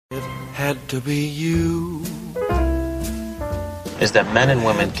had to be you. Is that men and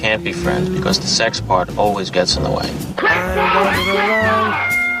women can't be friends because the sex part always gets in the way. I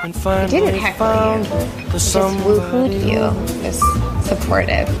didn't heckle you. Just woo-hooed you. Just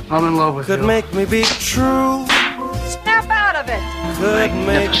supportive. I'm in love with you. Could make me be true. Snap out of it. Could make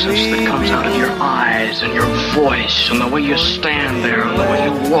Magnificence me that comes be out of your eyes and your voice and the way you stand there and the way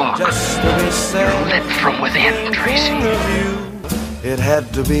you walk. just to be You're sad lit from within, Tracy. of you. It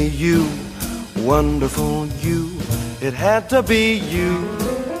had to be you, wonderful you. It had to be you.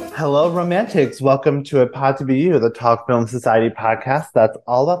 Hello, romantics. Welcome to A Pod to Be You, the Talk Film Society podcast that's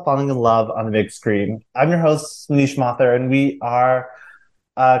all about falling in love on the big screen. I'm your host, Manish Mathur, and we are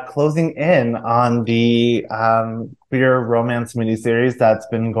closing in on the queer romance miniseries that's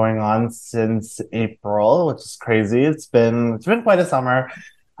been going on since April, which is crazy. It's been quite a summer.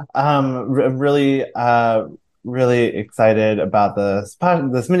 Really excited about this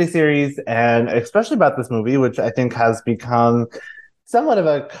miniseries, and especially about this movie, which I think has become somewhat of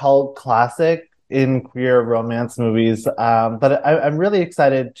a cult classic in queer romance movies. But I'm really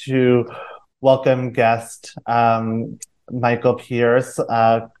excited to welcome guest Michael Pierce,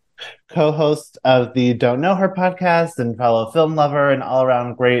 co-host of the Don't Know Her podcast and fellow film lover and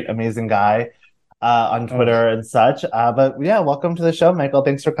all-around great, amazing guy on Twitter and such. But yeah, welcome to the show, Michael.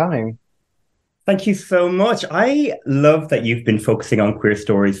 Thanks for coming. Thank you so much. I love that you've been focusing on queer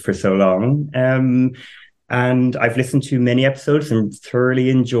stories for so long. And I've listened to many episodes and thoroughly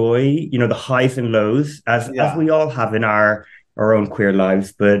enjoy, the highs and lows as we all have in our own queer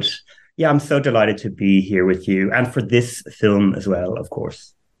lives. But yeah, I'm so delighted to be here with you and for this film as well, of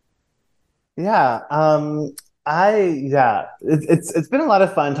course. Yeah. It's been a lot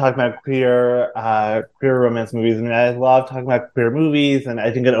of fun talking about queer romance movies. I mean, I love talking about queer movies, and I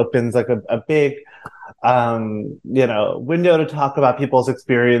think it opens like a big, window to talk about people's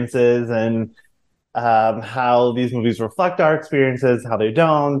experiences and how these movies reflect our experiences, how they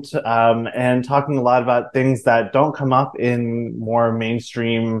don't, and talking a lot about things that don't come up in more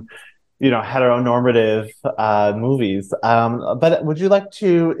mainstream, heteronormative movies. But would you like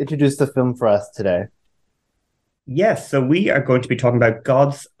to introduce the film for us today? Yes, so we are going to be talking about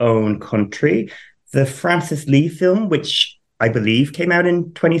God's Own Country, the Francis Lee film, which I believe came out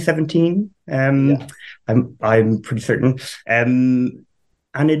in 2017. I'm pretty certain. And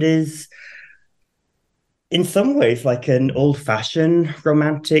it is, in some ways, like an old-fashioned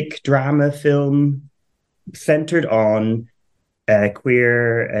romantic drama film centered on a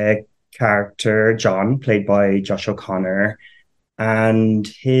queer character, John, played by Josh O'Connor, and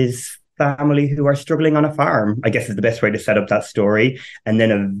his family who are struggling on a farm, I guess is the best way to set up that story. And then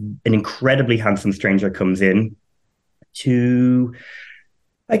an incredibly handsome stranger comes in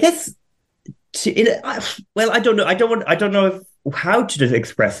I don't know how to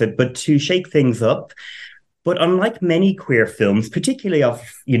express it, but to shake things up. But unlike many queer films, particularly of,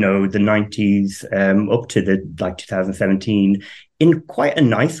 the 90s up to the 2017, in quite a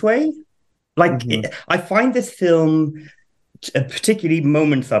nice way. I find this film, particularly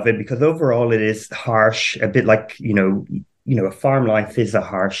moments of it, because overall it is harsh, a bit like, a farm life is a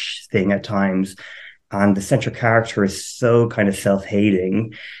harsh thing at times. And the central character is so kind of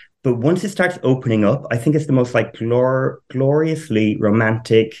self-hating. But once it starts opening up, I think it's the most gloriously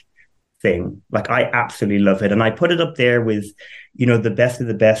romantic thing. I absolutely love it. And I put it up there with, the best of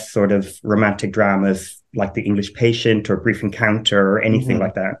the best sort of romantic dramas, like The English Patient or Brief Encounter or anything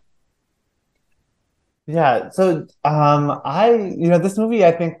like that. Yeah, so this movie,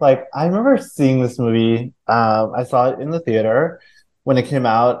 I think, I remember seeing this movie. I saw it in the theater when it came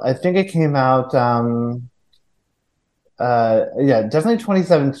out. I think it came out, definitely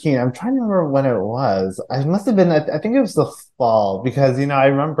 2017. I'm trying to remember when it was. It must have been, I think it was the fall, because, I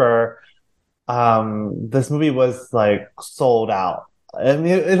remember this movie was sold out. I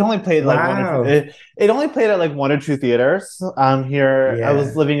mean, it only played it only played at one or two theaters here. Yeah. I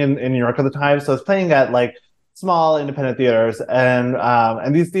was living in New York at the time, so it's playing at small independent theaters, and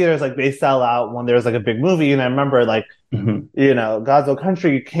these theaters they sell out when there's a big movie. And I remember God's Own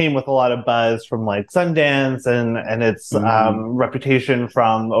Country came with a lot of buzz from Sundance and its reputation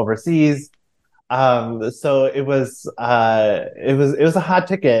from overseas. So it was a hot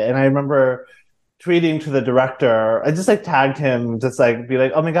ticket, and I remember tweeting to the director. I just tagged him, just be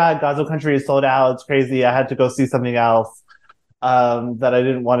like, oh my God, God's Own Country is sold out. It's crazy. I had to go see something else that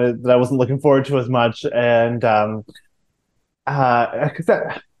I wasn't looking forward to as much. And cause I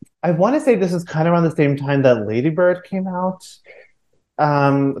want to say this is kind of around the same time that Lady Bird came out.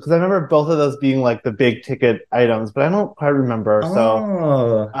 Because I remember both of those being the big ticket items, but I don't quite remember.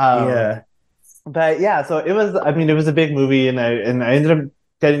 Yeah. But yeah, so it was a big movie, and I ended up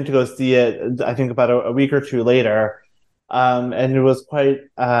getting to go see it, I think about a week or two later. And it was quite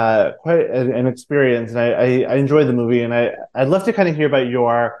an experience, and I enjoyed the movie, and I'd love to kind of hear about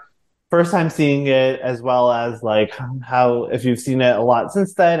your first time seeing it, as well as like how, if you've seen it a lot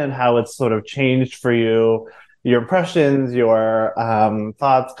since then, and how it's sort of changed for you, your impressions, your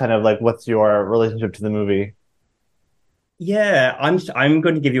thoughts, kind of like what's your relationship to the movie? Yeah, I'm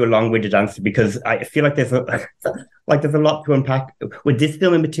going to give you a long-winded answer because I feel like there's a lot to unpack with this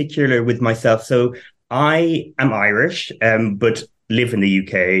film in particular with myself. So I am Irish, but live in the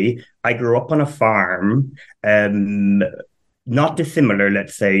UK. I grew up on a farm, not dissimilar,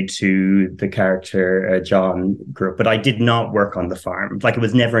 let's say, to the character John grew up, but I did not work on the farm. Like, it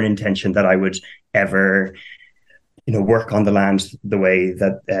was never an intention that I would ever, work on the land the way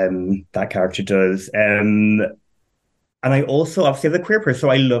that that character does. And I also obviously have a queer person, so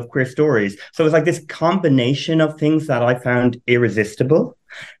I love queer stories. So it was like this combination of things that I found irresistible.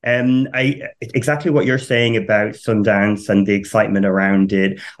 Exactly what you're saying about Sundance and the excitement around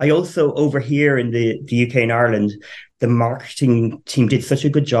it. I also, over here in the UK and Ireland, the marketing team did such a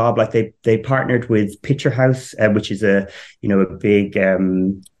good job. Like they partnered with Picture House, which is a big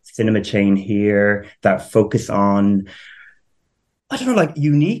cinema chain here that focus on, I don't know, like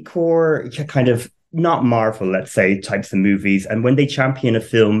unique or kind of not Marvel, let's say, types of movies. And when they champion a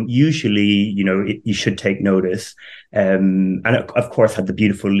film, usually, you should take notice. And it, of course, had the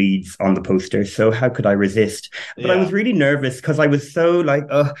beautiful leads on the poster. So how could I resist? But yeah. I was really nervous because I was so like,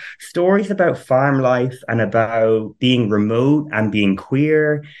 stories about farm life and about being remote and being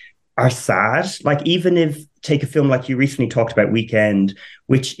queer are sad. Like, even if take a film like you recently talked about, Weekend,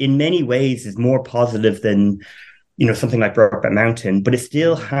 which in many ways is more positive than something like Brokeback Mountain, but it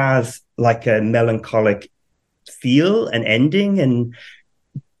still has like a melancholic feel and ending. And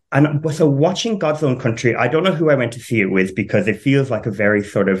so watching God's Own Country, I don't know who I went to see it with because it feels like a very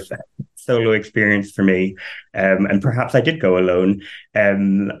sort of solo experience for me. And perhaps I did go alone.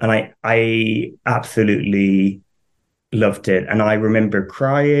 And I absolutely loved it. And I remember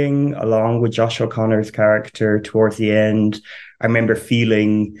crying along with Josh O'Connor's character towards the end. I remember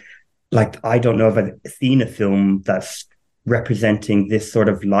feeling like, I don't know if I've seen a film that's representing this sort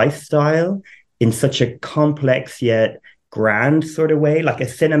of lifestyle in such a complex yet grand sort of way, like a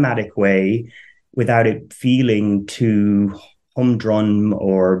cinematic way, without it feeling too humdrum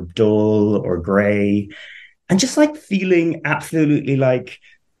or dull or grey. And just like feeling absolutely like,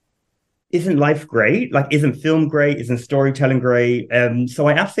 isn't life great? Like, isn't film great? Isn't storytelling great? So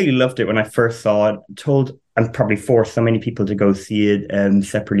I absolutely loved it when I first saw it. Told and probably forced so many people to go see it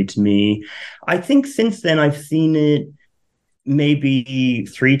separately to me. I think since then I've seen it maybe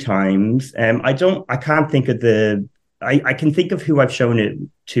 3 times. I can't think of I can think of who I've shown it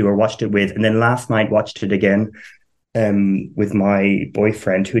to or watched it with. And then last night watched it again with my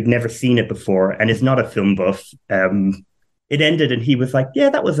boyfriend who had never seen it before and is not a film buff. It ended and he was like, yeah,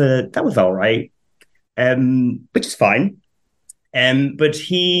 that was all right. Which is fine. But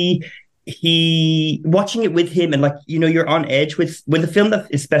he watching it with him and like, you're on edge with a film that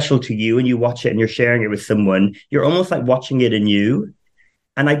is special to you and you watch it and you're sharing it with someone, you're almost like watching it anew.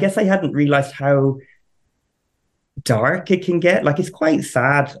 And I guess I hadn't realized how dark it can get. Like, it's quite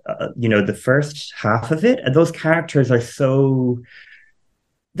sad, the first half of it. And those characters there's so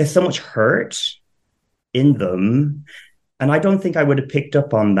much hurt in them. And I don't think I would have picked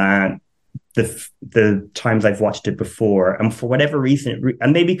up on that the times I've watched it before. And for whatever reason,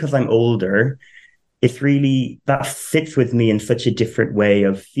 and maybe because I'm older, it's really, that sits with me in such a different way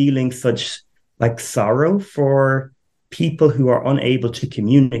of feeling such like sorrow for people who are unable to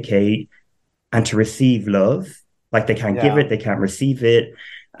communicate and to receive love. Like, they can't give it, they can't receive it.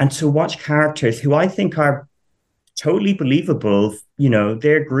 And to watch characters who I think are totally believable,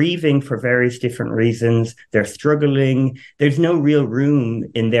 they're grieving for various different reasons. They're struggling. There's no real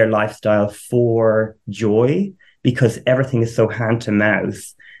room in their lifestyle for joy because everything is so hand to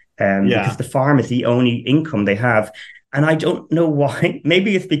mouth. Because the farm is the only income they have. And I don't know why.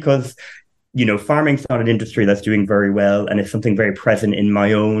 Maybe it's because, farming's not an industry that's doing very well. And it's something very present in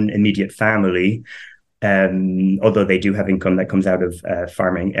my own immediate family. Although they do have income that comes out of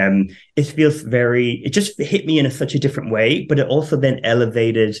farming. It just hit me in such a different way, but it also then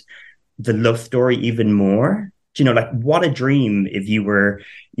elevated the love story even more. Like, what a dream if you were,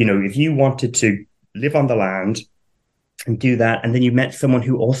 if you wanted to live on the land and do that, and then you met someone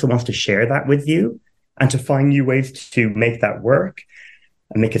who also wants to share that with you and to find new ways to make that work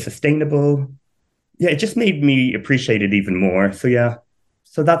and make it sustainable. Yeah, it just made me appreciate it even more. So yeah.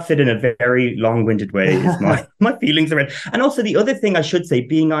 So that's it in a very long-winded way, is my feelings around. And also the other thing I should say,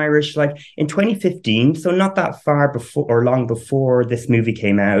 being Irish, like in 2015, so not that far before or long before this movie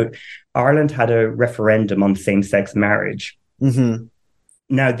came out, Ireland had a referendum on same-sex marriage. Mm-hmm.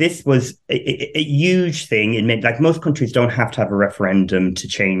 Now, this was a huge thing. It meant, like, most countries don't have to have a referendum to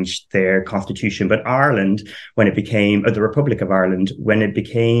change their constitution. But Ireland, when it became, or the Republic of Ireland, when it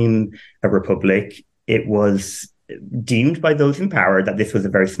became a republic, it was deemed by those in power that this was a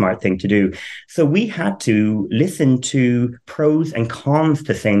very smart thing to do. So we had to listen to pros and cons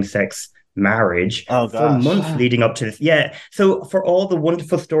to same-sex marriage for months leading up to this. Yeah. So for all the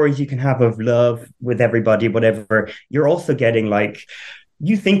wonderful stories you can have of love with everybody, whatever, you're also getting, like,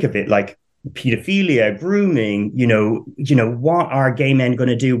 you think of it like pedophilia, grooming, what are gay men going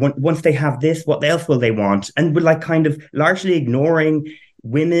to do once they have this? What else will they want? And we're like kind of largely ignoring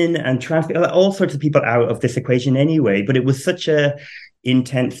women and trans, all sorts of people out of this equation anyway. But it was such a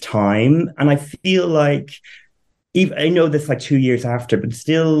intense time. And I feel like, I know this like 2 years after, but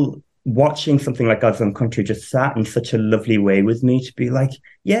still watching something like God's Own Country just sat in such a lovely way with me to be like,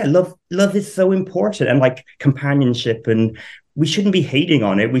 yeah, love is so important, and like companionship, and we shouldn't be hating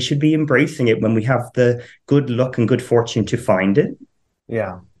on it. We should be embracing it when we have the good luck and good fortune to find it.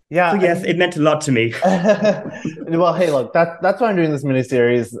 Yeah. Yeah. So yes, it meant a lot to me. Well, hey, look, that's why I'm doing this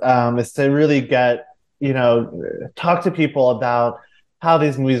miniseries, is to really get, talk to people about how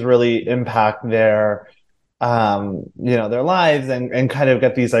these movies really impact their their lives, and kind of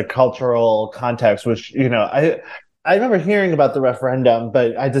get these like cultural context, which, I remember hearing about the referendum,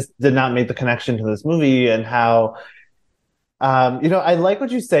 but I just did not make the connection to this movie, and how, I like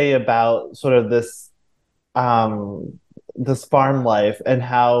what you say about sort of this farm life and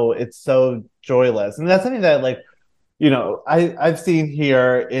how it's so joyless. And that's something that, like, I've seen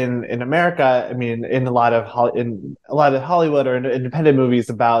here in America. I mean, in a lot of Hollywood or independent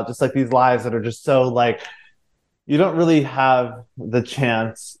movies, about just like these lives that are just so like, you don't really have the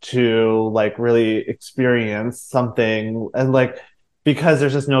chance to like really experience something, and like, because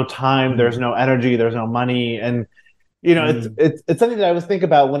there's just no time, there's no energy, there's no money. And it's something that I always think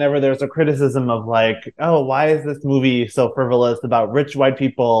about whenever there's a criticism of like, oh, why is this movie so frivolous about rich white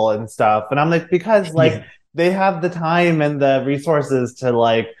people and stuff? And I'm like, because like they have the time and the resources to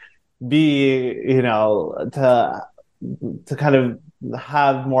like be, to kind of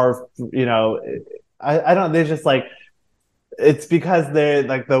have more, I don't, they're just like, it's because they're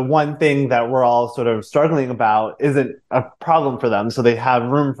like, the one thing that we're all sort of struggling about isn't a problem for them. So they have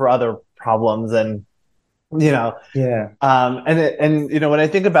room for other problems. And, when I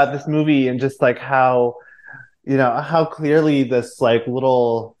think about this movie and just like how clearly this like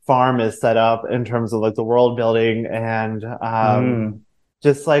little farm is set up in terms of like the world building, and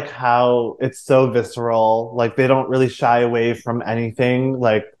just like how it's so visceral, like they don't really shy away from anything.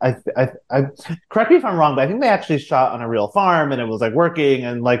 Like I correct me if I'm wrong, but I think they actually shot on a real farm and it was like working,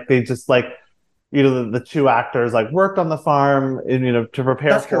 and like they just like, the two actors like worked on the farm and, to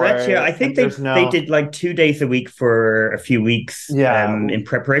prepare. That's for correct. it. Yeah, I think they did like 2 days a week for a few weeks. In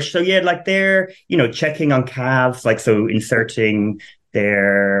preparation. So yeah, like they're checking on calves, like so inserting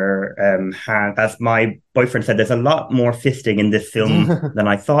their hand. As my boyfriend said, there's a lot more fisting in this film than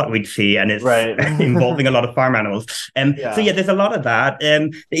I thought we'd see, and it's involving a lot of farm animals. So yeah, there's a lot of that.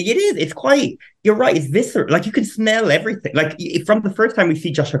 It's quite. You're right. It's visceral. Like you can smell everything. Like from the first time we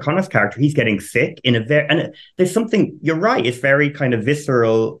see Josh O'Connor's character, he's getting sick there's something. You're right. It's very kind of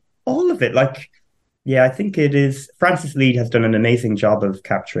visceral. All of it. Like. Yeah, I think it is. Francis Leigh has done an amazing job of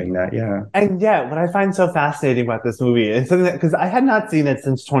capturing that. Yeah. And yeah, what I find so fascinating about this movie is something that, because I had not seen it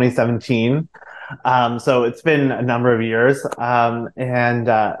since 2017. So it's been a number of years. And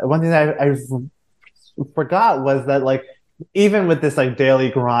one thing that I forgot was that, like, even with this like daily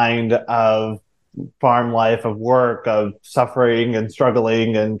grind of farm life, of work, of suffering and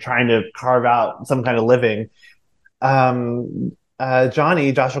struggling and trying to carve out some kind of living,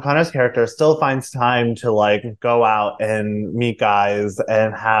 Josh O'Connor's character still finds time to like go out and meet guys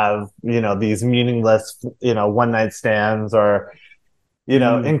and have, these meaningless, one night stands, or,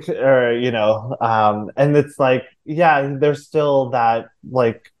 and it's like, yeah, there's still that,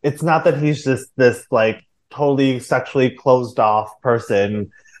 like, it's not that he's just this like totally sexually closed off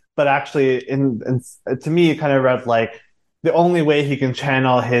person, but actually to me, it kind of read like, the only way he can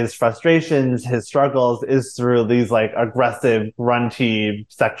channel his frustrations, his struggles, is through these like aggressive, grunty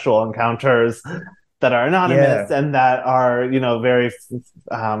sexual encounters that are anonymous and that are, very,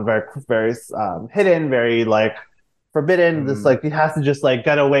 very, very hidden, very like forbidden. This like he has to just like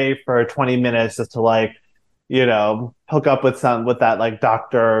get away for 20 minutes just to like, hook up with that like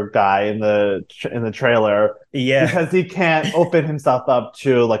doctor guy in the trailer Yeah. because he can't open himself up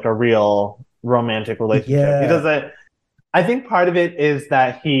to like a real romantic relationship. Yeah. He doesn't. I think part of it is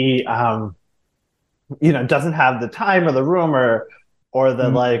that he, doesn't have the time or the room or the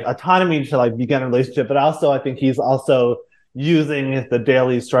like autonomy to like begin a relationship. But also, I think he's also using the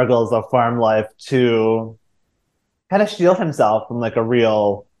daily struggles of farm life to kind of shield himself from like a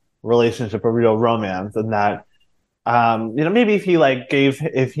real relationship, a real romance, and that maybe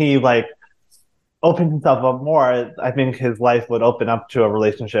if he opened himself up more, I think his life would open up to a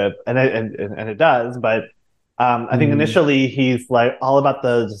relationship, and it does. But I think initially he's like all about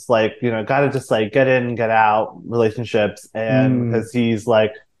the just like gotta just like get in, get out relationships, and because he's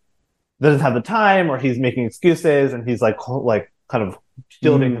like doesn't have the time or he's making excuses and he's like kind of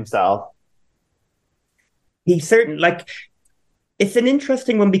shielding himself. He certainly like it's an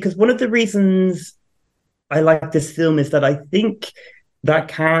interesting one because one of the reasons I like this film is that I think that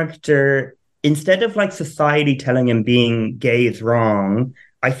character, instead of like society telling him being gay is wrong,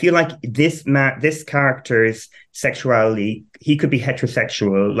 I feel like this character's sexuality, he could be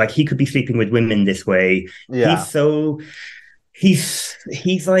heterosexual, like he could be sleeping with women this way. Yeah.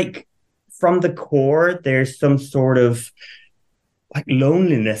 He's like from the core, there's some sort of like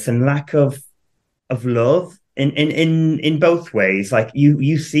loneliness and lack of love in both ways. Like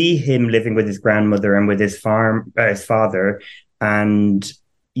you see him living with his grandmother and with his father, and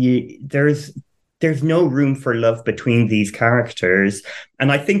there's no room for love between these characters.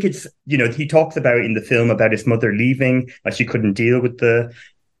 And I think it's, he talks about in the film about his mother leaving, like she couldn't deal with the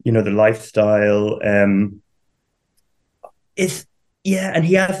lifestyle. And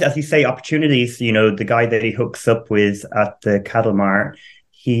he has, as you say, opportunities. The guy that he hooks up with at the cattle mart,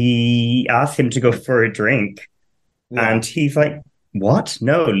 he asks him to go for a drink. Yeah. And he's like, what?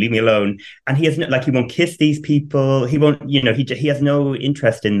 No, leave me alone. And he has he won't kiss these people. He won't, he has no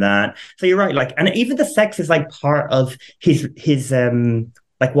interest in that. So you're right. Like, and even the sex is like part of his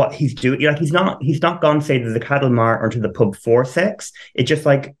like what he's doing. Like he's not gone, say, to the cattle mart or to the pub for sex. It's just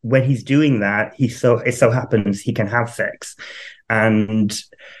like when he's doing that, it so happens he can have sex. And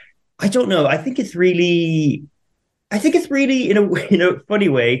I don't know. I think it's really in a funny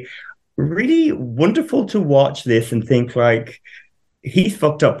way, really wonderful to watch this and think like, he's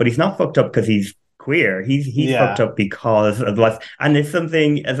fucked up, but he's not fucked up because he's queer. He's fucked up because of life. And it's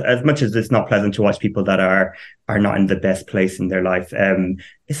something, as much as it's not pleasant to watch people that are not in the best place in their life.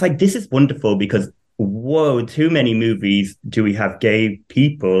 It's like, this is wonderful because, whoa, too many movies do we have gay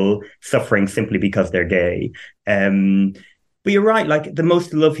people suffering simply because they're gay. But you're right, like the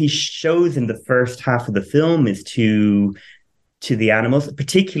most love he shows in the first half of the film is to the animals,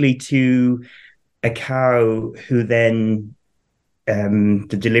 particularly to a cow who then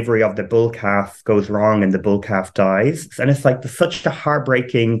the delivery of the bull calf goes wrong and the bull calf dies. And it's like such a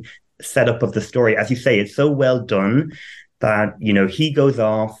heartbreaking setup of the story. As you say, it's so well done that, he goes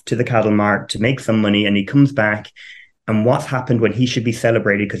off to the cattle mart to make some money and he comes back. And what's happened when he should be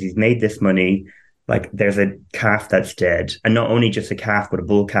celebrated because he's made this money? Like there's a calf that's dead. And not only just a calf, but a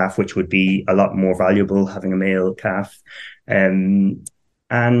bull calf, which would be a lot more valuable having a male calf. And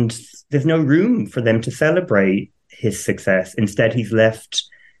there's no room for them to celebrate his success. Instead, he's left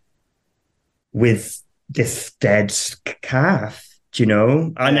with this dead calf,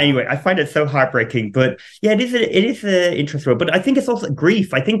 And anyway, I find it so heartbreaking. But yeah, it is an interesting. But I think it's also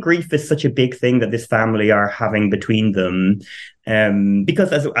grief. I think grief is such a big thing that this family are having between them,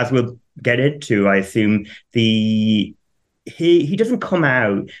 because as we'll get into, I assume he doesn't come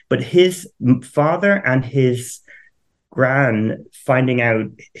out, but his father and his gran finding out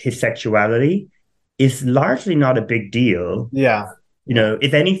his sexuality is largely not a big deal. Yeah.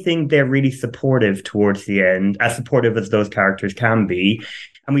 If anything, they're really supportive towards the end, as supportive as those characters can be.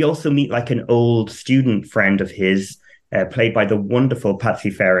 And we also meet like an old student friend of his, played by the wonderful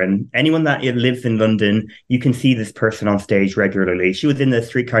Patsy Ferran. Anyone that lives in London, you can see this person on stage regularly. She was in The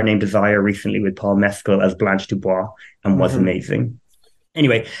Streetcar Named Desire recently with Paul Mescal as Blanche Dubois and was amazing.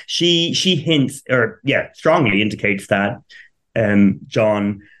 Anyway, she hints, strongly indicates that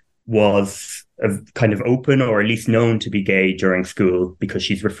John was kind of open or at least known to be gay during school, because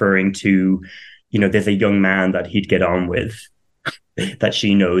she's referring to, there's a young man that he'd get on with that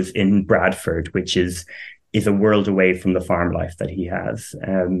she knows in Bradford, which is a world away from the farm life that he has.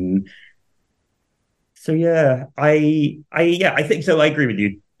 So yeah, I think so. I agree with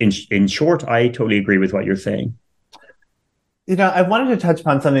you. In short, I totally agree with what you're saying. I wanted to touch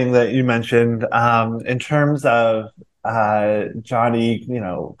upon something that you mentioned in terms of Johnny,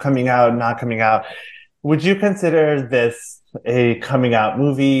 coming out, not coming out. Would you consider this a coming out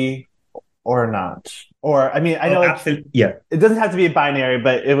movie, or not? Or I mean, I know absolutely, yeah. it doesn't have to be binary,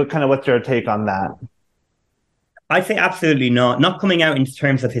 but it would kind of, what's your take on that? I say absolutely not. Not coming out in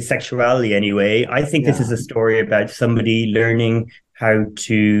terms of his sexuality anyway. I think this is a story about somebody learning how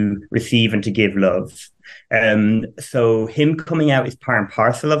to receive and to give love. So him coming out is part and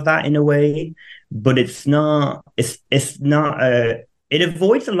parcel of that in a way, but it's not. It's not. It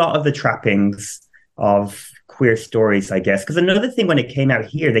avoids a lot of the trappings of queer stories, I guess. Because another thing, when it came out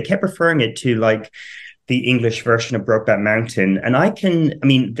here, they kept referring it to like the English version of Brokeback Mountain, and I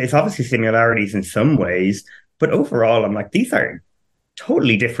mean, there's obviously similarities in some ways. But overall, I'm like, these are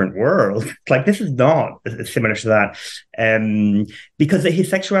totally different worlds. Like, this is not similar to that. Because his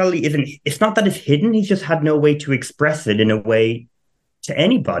sexuality it's not that it's hidden. He's just had no way to express it in a way to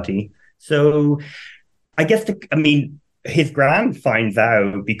anybody. So I guess, his gran finds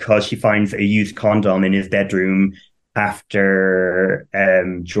out because she finds a used condom in his bedroom after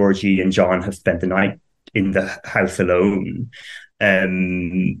Georgie and John have spent the night in the house alone.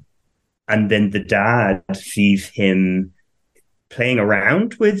 And then the dad sees him playing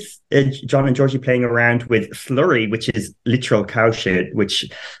around with John and Georgie playing around with slurry, which is literal cow shit, which,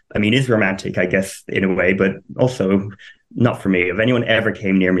 I mean, is romantic, I guess, in a way, but also not for me. If anyone ever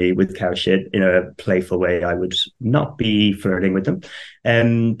came near me with cow shit in a playful way, I would not be flirting with them.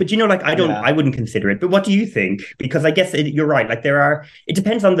 But, you know, like, I wouldn't consider it. But what do you think? Because I guess you're right. Like, it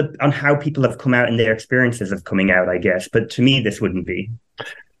depends on how people have come out and their experiences of coming out, I guess. But to me, this wouldn't be.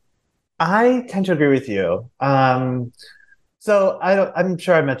 I tend to agree with you. So I'm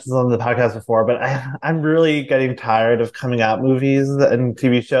sure I mentioned this on the podcast before, but I'm really getting tired of coming out movies and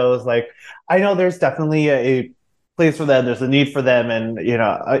TV shows. Like, I know there's definitely a place for them. There's a need for them. And,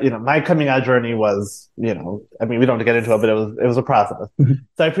 my coming out journey was, we don't have to get into it, but it was a process. So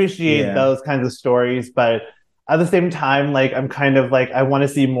I appreciate those kinds of stories. But at the same time, like, I'm kind of like, I want to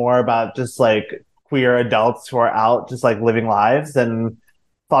see more about just like queer adults who are out just like living lives and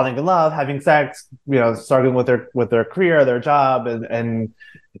falling in love, having sex, starting with their career, their job, and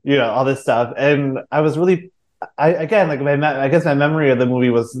all this stuff. And I was really, I guess my memory of the movie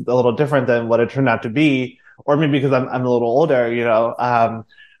was a little different than what it turned out to be, or maybe because I'm a little older,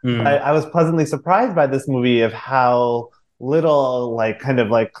 I was pleasantly surprised by this movie of how little like kind of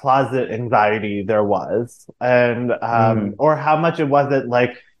like closet anxiety there was, and or how much it wasn't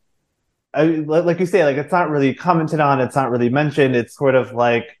like. Like you say, like, it's not really commented on, it's not really mentioned, it's sort of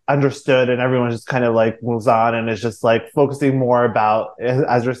like understood, and everyone just kind of like moves on, and it's just like focusing more about,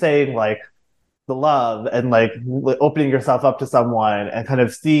 as you're saying, like the love and like opening yourself up to someone and kind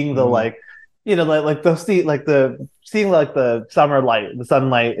of seeing the like, seeing like the summer light, the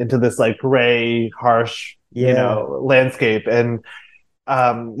sunlight into this like gray, harsh, landscape. And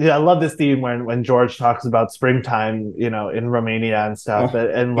I love this theme when George talks about springtime, in Romania and stuff,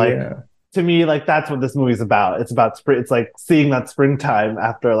 and like. Yeah. To me, like, that's what this movie's about. It's about spring. It's like seeing that springtime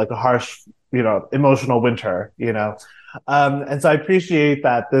after like a harsh, emotional winter, and so I appreciate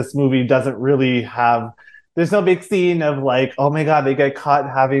that this movie doesn't really have, there's no big scene of like, oh my God, they get caught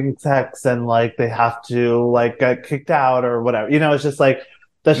having sex and like they have to like get kicked out or whatever. It's just like,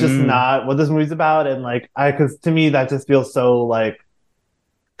 that's just not what this movie's about. And like, because to me, that just feels so like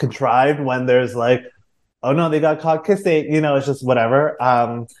contrived when there's like, oh no, they got caught kissing, it's just whatever.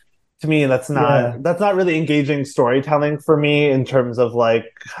 To me, that's not really engaging storytelling for me in terms of like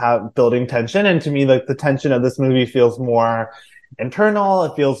building tension. And to me, like the tension of this movie feels more internal.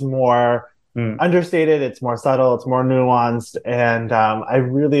 It feels more understated. It's more subtle. It's more nuanced. And I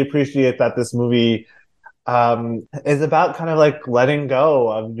really appreciate that this movie is about kind of like letting go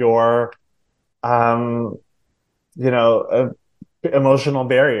of your, emotional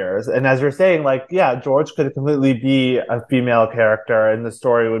barriers. And as you're saying, like, yeah, George could completely be a female character and the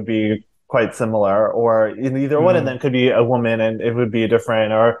story would be quite similar, or either one of them could be a woman and it would be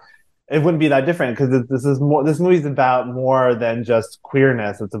different, or it wouldn't be that different, because this movie's about more than just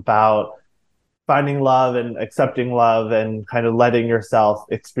queerness. It's about finding love and accepting love and kind of letting yourself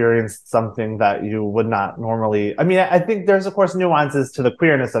experience something that you would not normally. I mean, I think there's of course nuances to the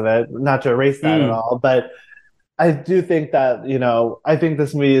queerness of it, not to erase that at all, but I do think that, I think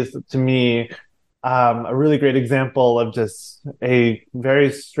this movie is, to me, a really great example of just a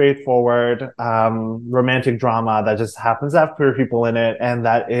very straightforward romantic drama that just happens to have queer people in it, and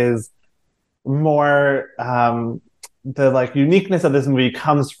that is more the like uniqueness of this movie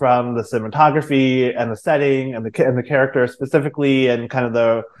comes from the cinematography and the setting and the character specifically, and kind of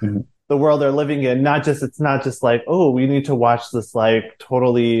the world they're living in. It's not just like, oh, we need to watch this like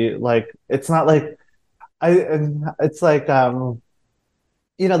totally like, it's not like. It's like,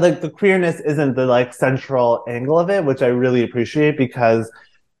 like the queerness isn't the like central angle of it, which I really appreciate, because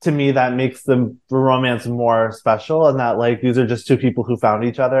to me, that makes the romance more special, and that like these are just two people who found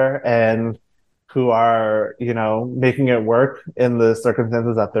each other and who are, you know, making it work in the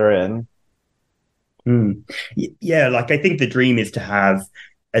circumstances that they're in. Yeah, like I think the dream is to have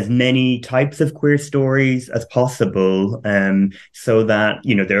as many types of queer stories as possible, so that,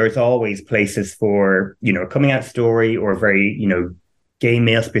 you know, there's always places for, you know, a coming out story or a very, you know, gay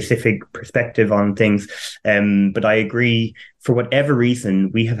male specific perspective on things. But I agree, for whatever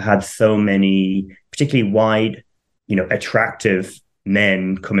reason, we have had so many particularly wide, you know, attractive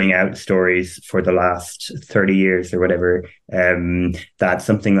men coming out stories for the last 30 years or whatever, that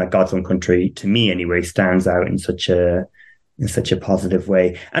something like God's Own Country, to me anyway, stands out in such a positive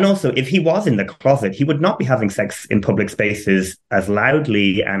way. And also, if he was in the closet, he would not be having sex in public spaces as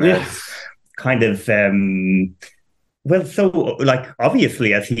loudly and as kind of well, so like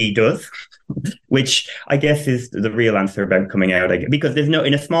obviously as he does, which I guess is the real answer about coming out. Because there's no,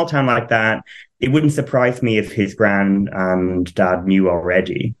 in a small town like that, it wouldn't surprise me if his gran and dad knew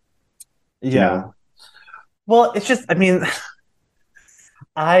already. Yeah. You know? Well, it's just, I mean,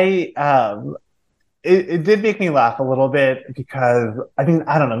 it did make me laugh a little bit because, I mean,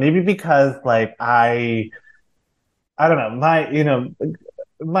 I don't know, maybe because like I don't know,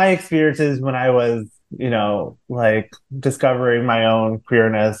 my experiences when I was, you know, like discovering my own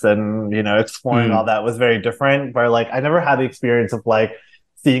queerness and, you know, exploring all that was very different, where like I never had the experience of like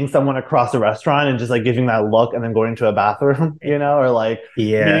seeing someone across a restaurant and just like giving that look and then going to a bathroom, you know, or like,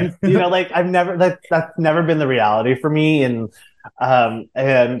 yeah, you know, like I've never, that's never been the reality for me. And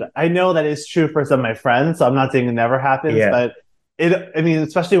I know that is true for some of my friends, so I'm not saying it never happens, but I mean,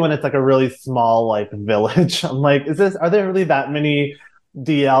 especially when it's like a really small like village, I'm like, are there really that many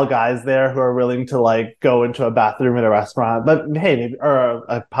DL guys there who are willing to like go into a bathroom at a restaurant, but hey, maybe, or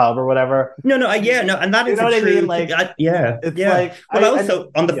a pub or whatever. No, and that is, you know, what I mean? Like, it's like, well, also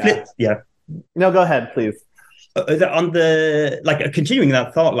on the flip, No, go ahead, please. On the, like, continuing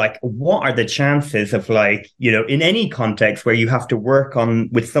that thought, like, what are the chances of, like, you know, in any context where you have to work on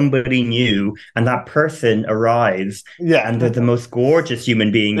with somebody new and that person arrives and they're the most gorgeous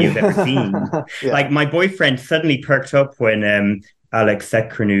human being you've ever seen? Like, my boyfriend suddenly perked up when Alex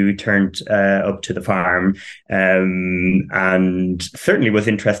Sekrenou turned up to the farm, and certainly was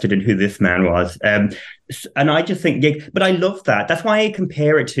interested in who this man was. And I just think, but I love that. That's why I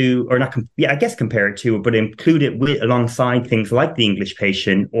compare it to, or not, I guess compare it to, but include it with alongside things like The English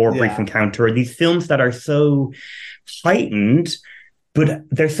Patient or Brief Encounter, or these films that are so heightened. But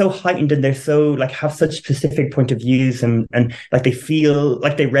they're so heightened and they're so like have such specific point of views and like they feel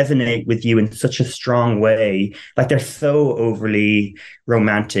like they resonate with you in such a strong way. Like they're so overly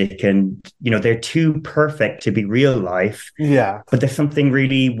romantic and, you know, they're too perfect to be real life. Yeah. But there's something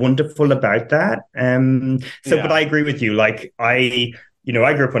really wonderful about that. But I agree with you. Like I grew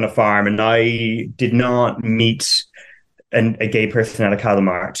up on a farm and I did not meet a gay person at a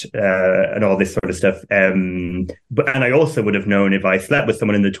Calamart and all this sort of stuff. But I also would have known if I slept with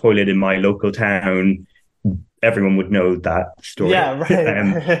someone in the toilet in my local town, everyone would know that story. Yeah,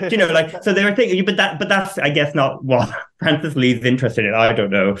 right. You know, like, so they were thinking, but that's, I guess, not what Francis Lee's interested in. I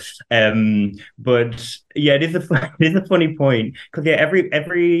don't know. But yeah, it is a funny point because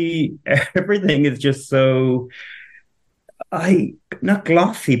everything is just so, not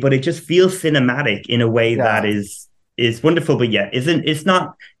glossy, but it just feels cinematic in a way that is wonderful, but it's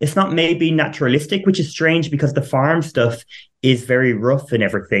not maybe naturalistic, which is strange because the farm stuff is very rough and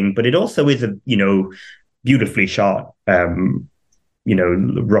everything, but it also is a, you know, beautifully shot, you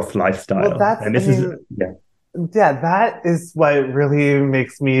know, rough lifestyle. Well, that is what really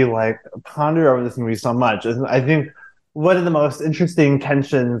makes me like ponder over this movie so much. And I think one of the most interesting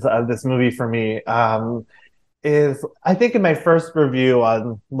tensions of this movie for me is, I think in my first review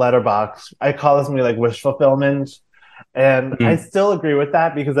on Letterboxd, I call this movie like wish fulfillment. And I still agree with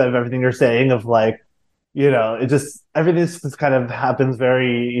that because of everything you're saying of like, you know, everything just kind of happens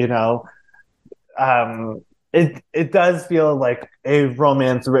very, you know, it does feel like a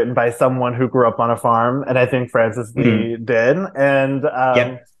romance written by someone who grew up on a farm. And I think Francis Lee did. And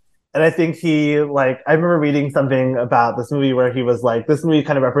I think he, like, I remember reading something about this movie where he was like, this movie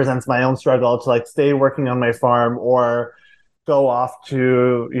kind of represents my own struggle to like stay working on my farm or go off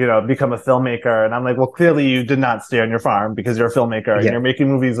to, you know, become a filmmaker. And I'm like, well, clearly you did not stay on your farm because you're a filmmaker and you're making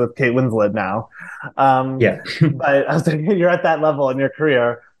movies with Kate Winslet now. But I was like, you're at that level in your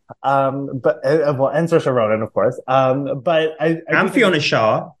career. But well, and Saoirse Ronan, of course. But I I'm do Fiona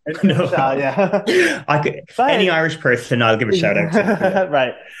Shaw. think Shaw, yeah. Any But Irish person, I'll give a shout out to.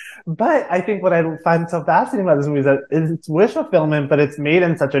 right. But I think what I find so fascinating about this movie is that it's wish fulfillment, but it's made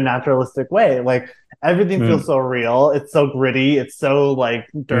in such a naturalistic way. Like everything feels so real. It's so gritty. It's so like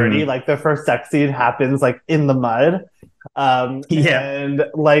dirty. Like the first sex scene happens like in the mud. Yeah. And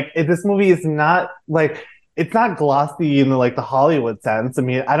like this movie is not like it's not glossy in like the Hollywood sense. I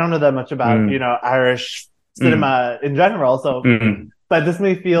mean, I don't know that much about Irish cinema in general. So, but this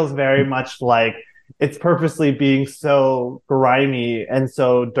movie feels very much like it's purposely being so grimy and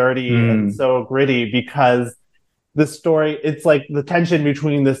so dirty and so gritty because the story, it's like the tension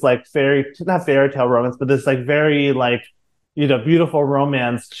between this like not fairy tale romance, but this like very like, beautiful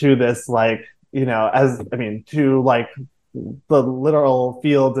romance to this like, to like the literal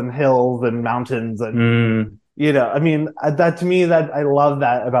fields and hills and mountains and, that to me, that I love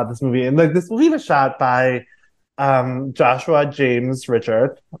that about this movie. And like this movie was shot by Joshua James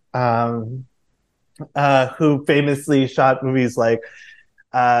Richard, who famously shot movies like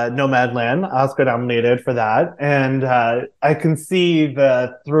Nomadland, Oscar nominated for that. And I can see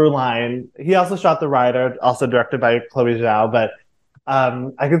the through line. He also shot The Rider, also directed by Chloe Zhao, but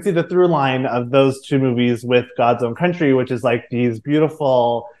I can see the through line of those two movies with God's Own Country, which is like these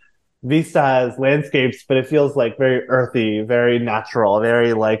beautiful vistas, landscapes, but it feels like very earthy, very natural,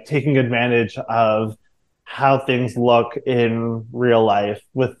 very like taking advantage of how things look in real life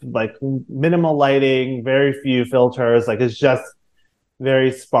with like minimal lighting, very few filters. Like it's just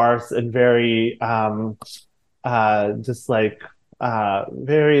very sparse and very just like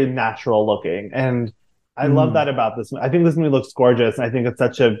very natural looking. And I love that about this. I think this movie looks gorgeous. And I think it's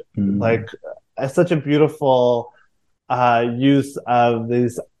such a such a beautiful use of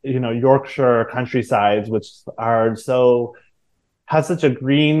these, Yorkshire countrysides, which are so has such a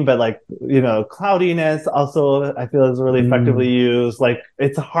green, but like, cloudiness also I feel is really effectively used. Like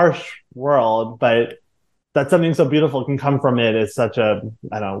it's a harsh world, but that something so beautiful can come from it is such a,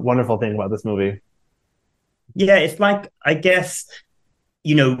 wonderful thing about this movie. Yeah, it's like, I guess,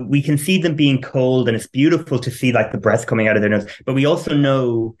 we can see them being cold and it's beautiful to see like the breath coming out of their nose, but we also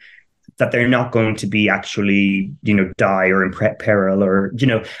know that they're not going to be actually, die or in peril or,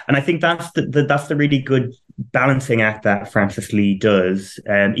 and I think that's that's the really good balancing act that Francis Lee does.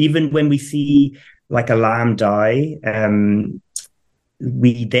 Even when we see like a lamb die,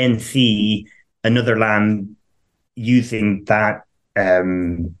 we then see another lamb using that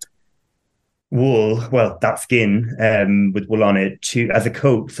wool, that skin with wool on it as a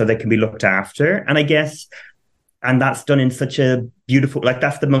coat so they can be looked after. And I guess, and that's done in such a beautiful, like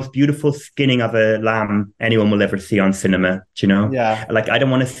that's the most beautiful skinning of a lamb anyone will ever see on cinema, Yeah. Like I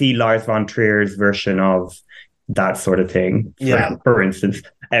don't want to see Lars von Trier's version of that sort of thing, for instance.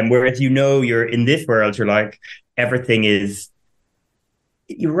 And whereas you're in this world, you're like, everything is,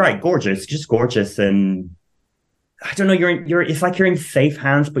 you're right, gorgeous, just gorgeous. And I don't know, it's like you're in safe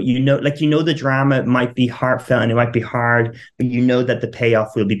hands, but the drama might be heartfelt and it might be hard, but that the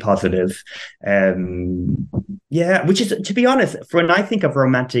payoff will be positive. Which is, to be honest, for when I think of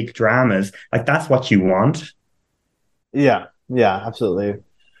romantic dramas, like that's what you want. Yeah, absolutely.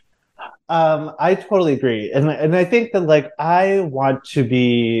 I totally agree. And I think that like I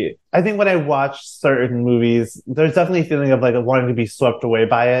think when I watch certain movies, there's definitely a feeling of like wanting to be swept away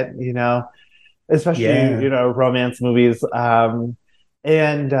by it, especially, romance movies.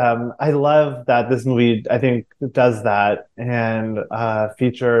 And I love that this movie, I think, does that and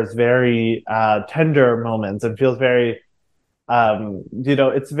features very tender moments and feels very,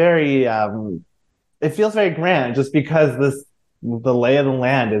 it's very, it feels very grand just because the lay of the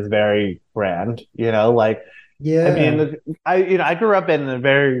land is very grand, like, I mean, I grew up in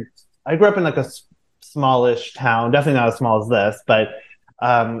like a smallish town, definitely not as small as this, but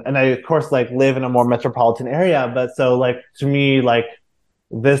and I of course like live in a more metropolitan area, but so like to me like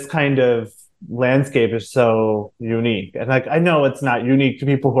this kind of landscape is so unique, and like I know it's not unique to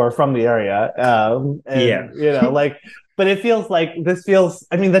people who are from the area, like, but it feels like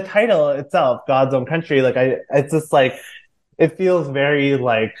I mean the title itself, God's Own Country, like it's just like it feels very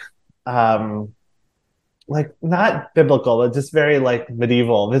like not biblical, but just very like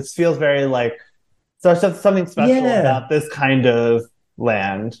medieval. This feels very like so something special about this kind of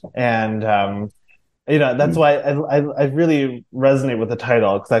land, and that's why I really resonate with the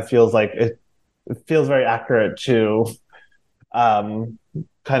title, because I feels like it feels very accurate to kind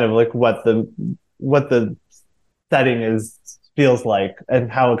of like what the setting feels like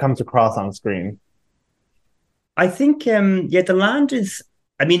and how it comes across on screen. I think the land is,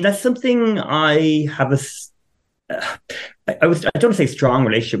 I mean, that's something I have I don't want to say strong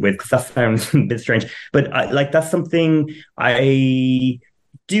relationship with, because that sounds a bit strange, but that's something I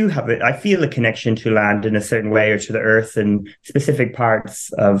do have it. I feel a connection to land in a certain way, or to the earth and specific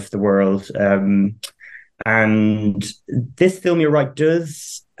parts of the world. And this film, you're right,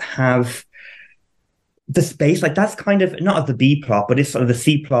 does have the space, like that's kind of not of the B plot, but it's sort of the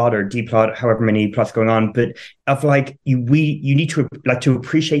C plot or D plot, however many plots going on. But of like you need to like to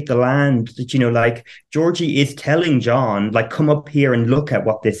appreciate the land that, you know, like Georgie is telling John, like, come up here and look at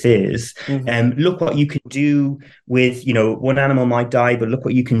what this is, and look what you can do with, you know, one animal might die, but look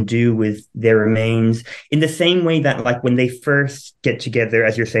what you can do with their remains. In the same way that, like, when they first get together,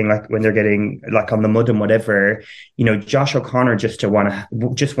 as you're saying, like when they're getting like on the mud and whatever, you know, Josh O'Connor just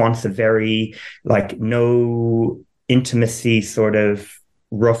wants a very like no intimacy, sort of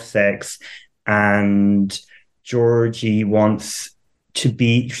rough sex, and Georgie wants to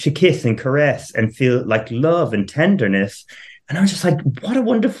kiss and caress and feel like love and tenderness. And I was just like, what a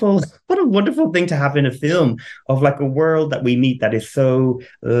wonderful thing to have in a film, of like a world that we meet that is so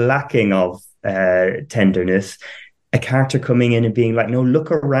lacking of tenderness. A character coming in and being like, no, look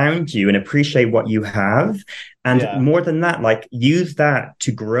around you and appreciate what you have. And more than that, like, use that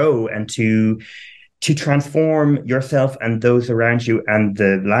to grow and to transform yourself and those around you and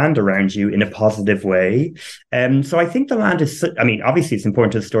the land around you in a positive way. So I think the land is, obviously it's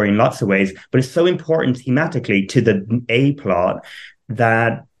important to the story in lots of ways, but it's so important thematically to the A plot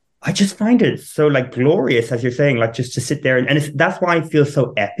that I just find it so like glorious, as you're saying, like just to sit there. And that's why I feel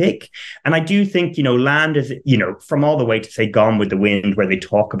so epic. And I do think, you know, land is, you know, from all the way to say Gone with the Wind, where they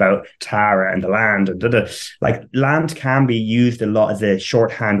talk about Tara and the land, and like land can be used a lot as a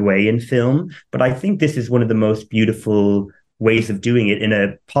shorthand way in film. But I think this is one of the most beautiful ways of doing it in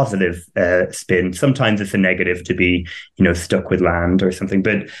a positive spin. Sometimes it's a negative to be, you know, stuck with land or something.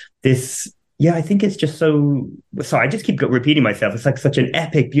 But this... yeah, I think it's just so... Sorry, I just keep repeating myself. It's like such an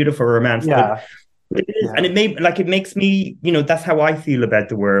epic, beautiful romance. Yeah. It is, and it makes me, you know, that's how I feel about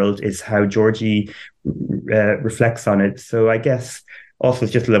the world, is how Georgie reflects on it. So I guess also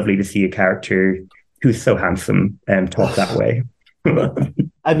it's just lovely to see a character who's so handsome talk that way.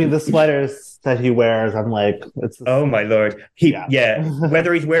 I mean, the sweaters that he wears, I'm like, oh my Lord.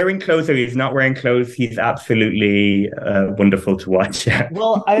 Whether he's wearing clothes or he's not wearing clothes, he's absolutely wonderful to watch.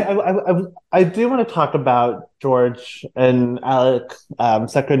 Well, I do want to talk about George and Alec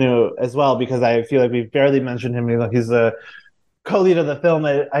Secranu as well, because I feel like we've barely mentioned him. He's a co-lead of the film.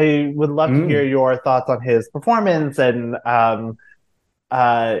 I would love to hear your thoughts on his performance and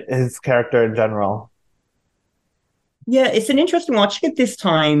his character in general. Yeah, it's an interesting watching it this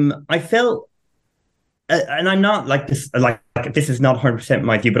time. I felt, and I'm not like this, like this is not 100%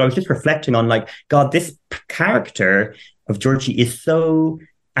 my view, but I was just reflecting on, like, God, this character of Georgie is so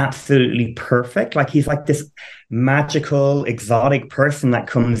absolutely perfect. Like, he's like this magical, exotic person that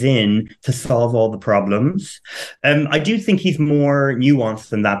comes in to solve all the problems. I do think he's more nuanced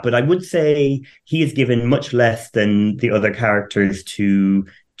than that, but I would say he is given much less than the other characters to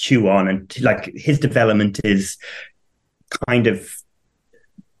chew on, and like his development is kind of,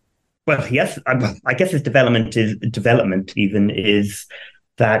 well, yes, I guess his development is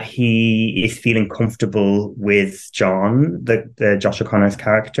that he is feeling comfortable with John, the Josh O'Connor's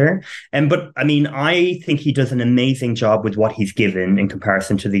character. But I mean, I think he does an amazing job with what he's given in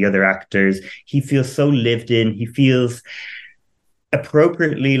comparison to the other actors. He feels so lived in. He feels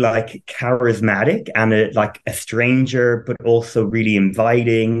appropriately like charismatic and like a stranger, but also really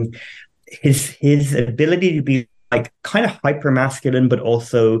inviting. His ability to be like kind of hyper masculine, but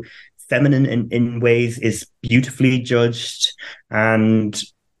also feminine in ways is beautifully judged. And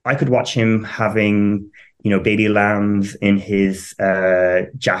I could watch him having, you know, baby lambs in his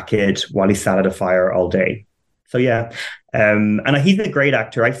jacket while he sat at a fire all day. So yeah, and he's a great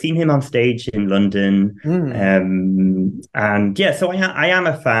actor. I've seen him on stage in London, and yeah, so I am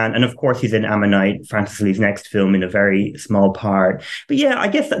a fan. And of course, he's in Ammonite, Francis Lee's next film, in a very small part. But yeah, I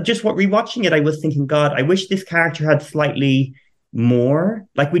guess just rewatching it, I was thinking, God, I wish this character had slightly more.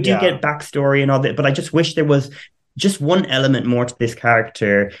 Like, we do get backstory and all that, but I just wish there was just one element more to this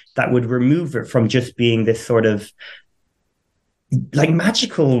character that would remove it from just being this sort of like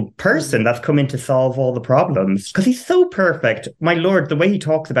magical person that's come in to solve all the problems, because he's so perfect. My Lord, the way he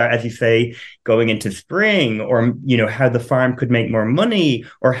talks about, as you say, going into spring, or, you know, how the farm could make more money,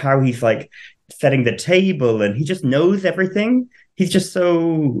 or how he's like setting the table, and he just knows everything. He's just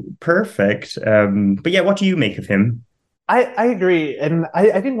so perfect. But yeah, what do you make of him? I agree. And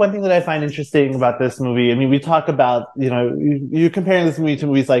I think one thing that I find interesting about this movie, I mean, we talk about, you know, you comparing this movie to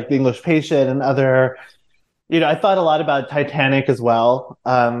movies like The English Patient and other, I thought a lot about Titanic as well.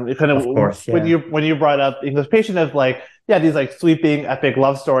 It kind Of course, yeah. when you brought up English Patient of like, yeah, these like sweeping epic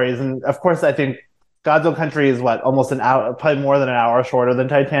love stories, and of course I think God's Own Country is what, almost an hour, probably more than an hour shorter than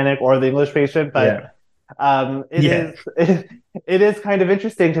Titanic or The English Patient, but it is kind of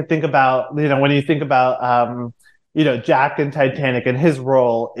interesting to think about, when you think about Jack in Titanic and his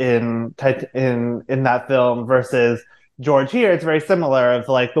role in that film versus George here. It's very similar. Of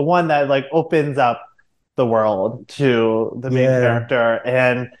like the one that like opens up the world to the main character,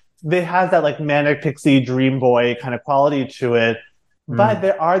 and it has that like manic pixie dream boy kind of quality to it. But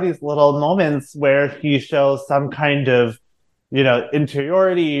there are these little moments where he shows some kind of,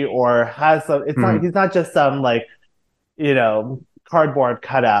 interiority, or has some. It's not. He's not just some like, cardboard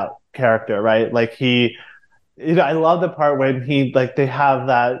cutout character, right? Like he. I love the part when they have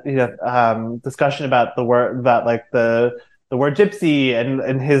that discussion about the word, about like the word gypsy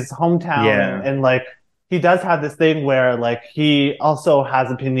and his hometown, and like he does have this thing where like he also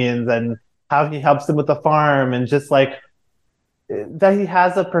has opinions and how he helps them with the farm, and just like that he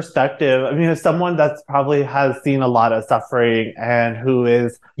has a perspective. I mean, as someone that's probably has seen a lot of suffering and who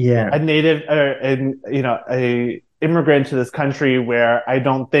is a native a immigrant to this country where I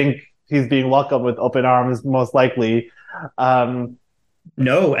don't think he's being welcomed with open arms, most likely.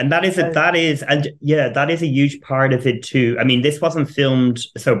 No, and that is a huge part of it too. I mean, this wasn't filmed.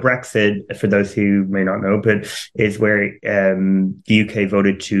 So Brexit, for those who may not know, but is where the UK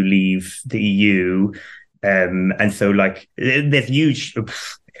voted to leave the EU. And so like there's huge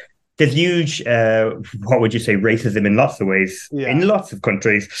what would you say, racism in lots of ways, in lots of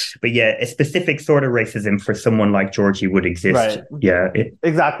countries, but a specific sort of racism for someone like Georgie would exist, right?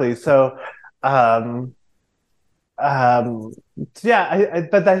 Exactly. So but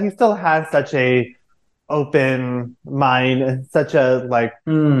that he still has such a open mind, and such a like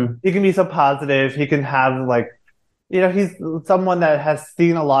he can be so positive. He can have like, he's someone that has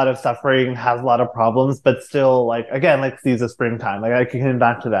seen a lot of suffering, has a lot of problems, but still, like, again, like sees a springtime. Like I can come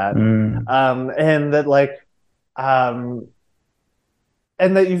back to that, and that like, and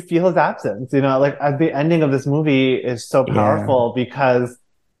that you feel his absence. Like the ending of this movie is so powerful because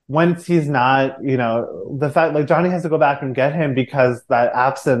once he's not, the fact like Johnny has to go back and get him because that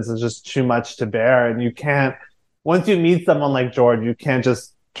absence is just too much to bear, and you can't. Once you meet someone like George, you can't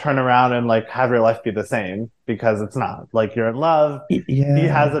just turn around and like have your life be the same, because it's not. Like you're in love. He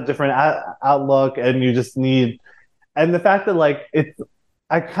has a different outlook, and you just need. And the fact that like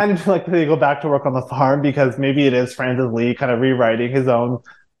I kind of like to go back to work on the farm, because maybe it is Francis Lee kind of rewriting his own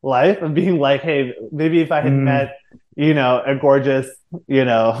life and being like, hey, maybe if I had met, a gorgeous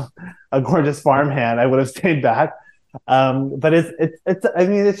farmhand, I would have stayed back. But it's I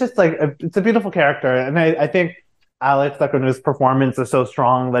mean, it's just like it's a beautiful character, and I think Alex Lacanu's performance is so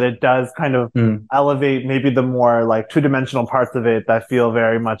strong that it does kind of elevate maybe the more like two-dimensional parts of it that feel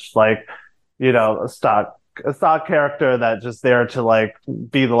very much like, a stock character that just there to like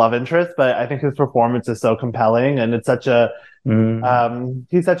be the love interest. But I think his performance is so compelling, and it's such a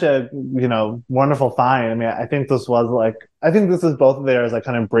he's such a wonderful find. I mean, I think this was both of theirs like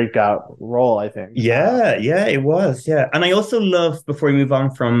kind of breakout role, I think. It was. And I also love, before we move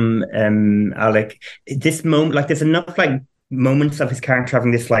on from Alec, this moment, like there's enough like moments of his character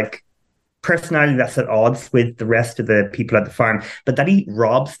having this like personality that's at odds with the rest of the people at the farm, but that he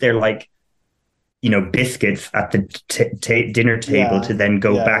robs their like biscuits at the dinner table to then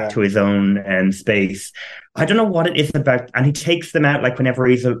go back to his own space. I don't know what it is about, and he takes them out like whenever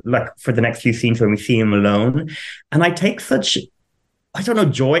he's like for the next few scenes when we see him alone, and I take such, I don't know,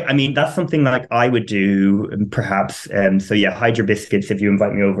 joy. I mean, that's something like I would do so hide your biscuits if you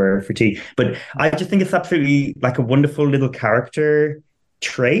invite me over for tea. But I just think it's absolutely like a wonderful little character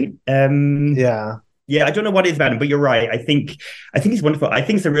trait. Yeah, I don't know what it is about him, but you're right. I think he's wonderful. I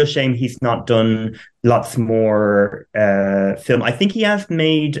think it's a real shame he's not done lots more film. I think he has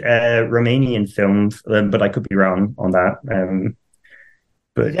made Romanian films, but I could be wrong on that.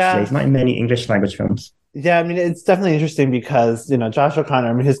 But he's not in many English language films. Yeah, I mean, it's definitely interesting because, Josh O'Connor,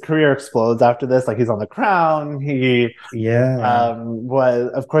 I mean, his career explodes after this. Like, he's on The Crown. He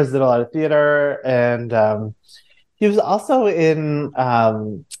was, of course, did a lot of theater. And he was also in...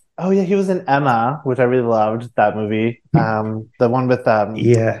 he was in Emma, which I really loved, that movie. The one with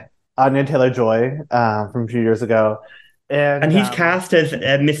Anya Taylor-Joy from a few years ago. And he's cast as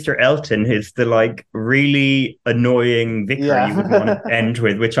Mr. Elton, who's the like really annoying vicar you would want to end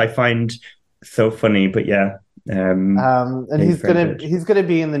with, which I find so funny. But and he's gonna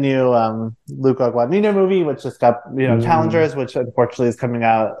be in the new Luca Guadagnino movie, which just got Challengers, which unfortunately is coming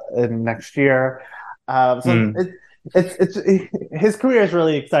out in next year. it's his career is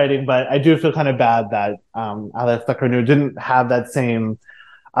really exciting, but I do feel kind of bad that Alex Lacroix didn't have that same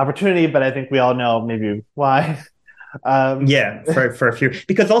opportunity. But I think we all know maybe why. Yeah, for a few,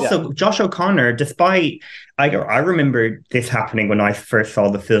 because also Josh O'Connor, despite I remember this happening when I first saw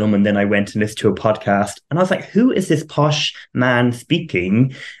the film, and then I went and listened to a podcast, and I was like, "Who is this posh man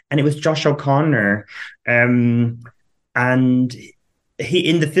speaking?" And it was Josh O'Connor, and he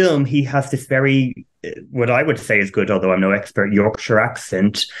in the film he has this very what I would say is good, although I'm no expert, Yorkshire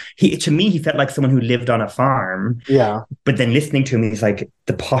accent. To me, he felt like someone who lived on a farm. Yeah. But then listening to him, he's like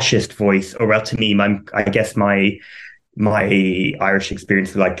the poshest voice. Or well, to me, I guess my Irish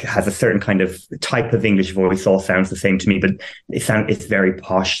experience like has a certain kind of type of English voice. All sounds the same to me, but it's very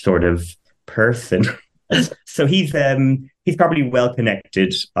posh sort of person. So he's probably well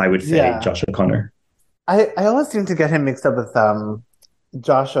connected, I would say, Josh O'Connor. I always seem to get him mixed up with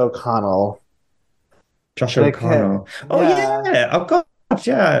Josh O'Connell. Josh O'Connell. Oh yeah. Oh god,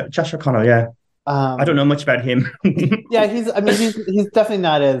 yeah. Josh O'Connell, yeah. I don't know much about him. Yeah, he's definitely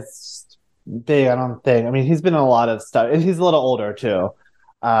not as big, I don't think. I mean, he's been in a lot of stuff. And he's a little older too.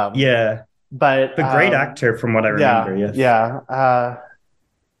 Yeah. But a great actor from what I remember, yes. Yeah.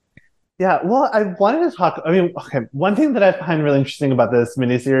 Yeah, well, I wanted to talk. I mean, okay, one thing that I find really interesting about this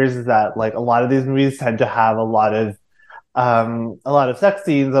miniseries is that like a lot of these movies tend to have a lot of sex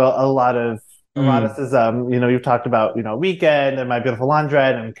scenes, a lot of eroticism. You know, you've talked about, you know, Weekend and My Beautiful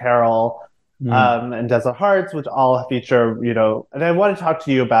Laundrette and Carol, and Desert Hearts, which all feature, you know, and I want to talk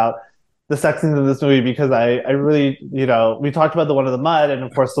to you about the sex scenes in this movie because I really, you know, we talked about the one in the mud and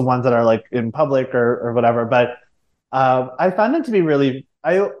of course the ones that are like in public or whatever, but I found them to be really,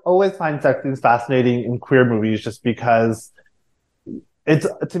 I always find sex scenes fascinating in queer movies just because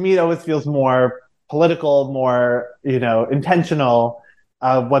to me, it always feels more political, more, you know, intentional.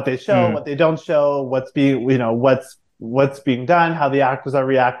 What they show, what they don't show, what's being done, how the actors are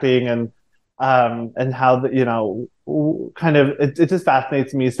reacting, and how the, you know, kind of it just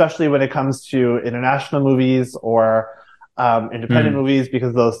fascinates me, especially when it comes to international movies or independent movies,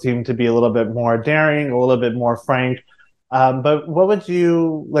 because those seem to be a little bit more daring, a little bit more frank. But what would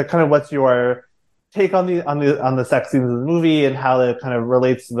you like? Kind of, what's your take on the sex scenes of the movie and how it kind of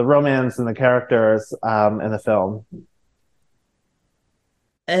relates to the romance and the characters in the film?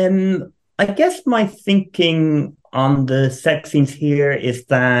 I guess my thinking on the sex scenes here is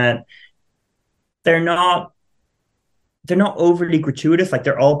that they're not overly gratuitous. Like,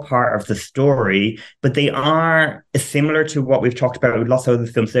 they're all part of the story, but they are similar to what we've talked about with lots of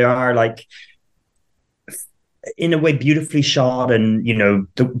other films. They are like, in a way, beautifully shot, and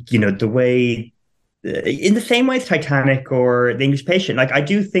the way, in the same way as Titanic or The English Patient. Like, I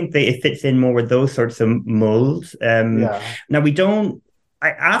do think that it fits in more with those sorts of molds. Now we don't.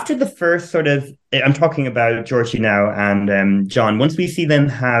 After the first sort of, I'm talking about Georgie now and John. Once we see them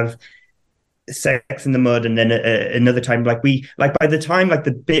have sex in the mud, and then another time, by the time, like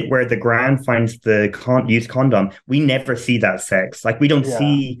the bit where the Gran finds the used condom, we never see that sex. Like, we don't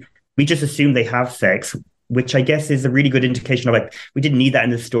see. We just assume they have sex, which I guess is a really good indication of, like, we didn't need that in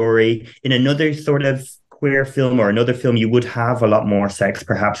the story. In another sort of queer film or another film, you would have a lot more sex,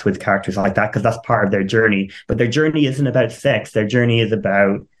 perhaps, with characters like that, because that's part of their journey. But their journey isn't about sex. Their journey is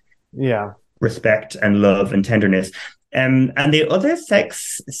about respect and love and tenderness. And the other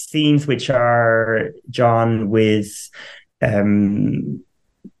sex scenes, which are, John, with random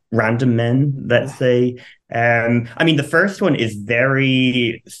men, let's say. I mean, the first one is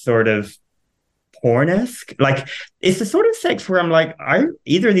very sort of porn-esque. Like, it's the sort of sex where I'm like, are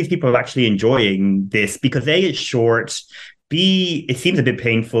either of these people actually enjoying this? Because A, it's short, B, it seems a bit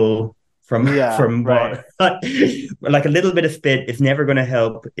painful from what, like, a little bit of spit is never going to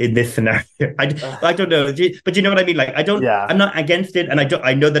help in this scenario. I don't know, but you know what I mean? Like, I'm not against it, and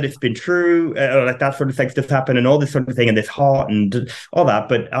I know that it's been true, like that sort of sex does happen and all this sort of thing, and it's hot and all that,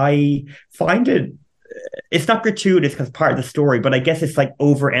 but I find it's not gratuitous because part of the story, but I guess it's like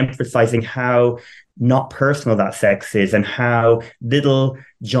overemphasizing how not personal that sex is and how little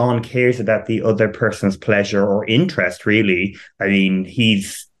John cares about the other person's pleasure or interest, really. I mean, he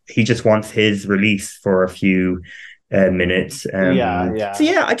just wants his release for a few minutes. So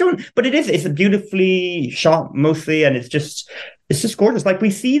I don't, but it's beautifully shot mostly, and it's just gorgeous. Like,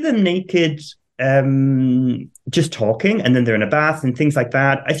 we see them naked, just talking, and then they're in a bath and things like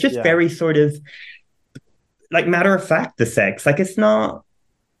that. It's just very sort of, like, matter of fact, the sex. Like, it's not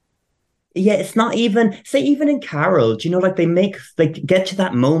even, say, even in Carol, do you know, like, they get to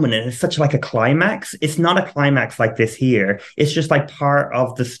that moment and it's such like a climax. It's not a climax like this here. It's just like part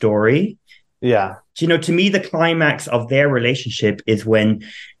of the story. Yeah. Do you know, to me, the climax of their relationship is when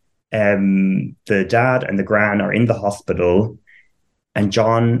the dad and the gran are in the hospital, and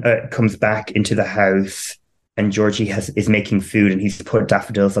John comes back into the house, and Georgie is making food, and he's put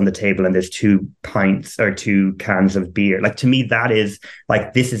daffodils on the table, and there's 2 pints or 2 cans of beer. Like, to me, that is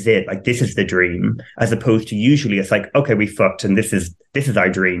like, this is it. Like, this is the dream, as opposed to usually it's like, okay, we fucked, and this is our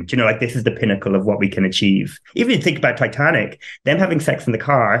dream. Do you know, like, this is the pinnacle of what we can achieve. Even if you think about Titanic, them having sex in the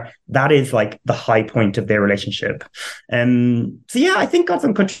car, that is like the high point of their relationship. So yeah, I think Gods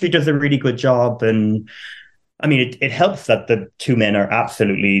and Country does a really good job. And I mean, it helps that the 2 men are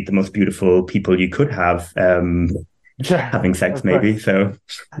absolutely the most beautiful people you could have having sex, maybe. So,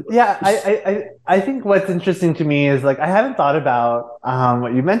 yeah, I think what's interesting to me is, like, I haven't thought about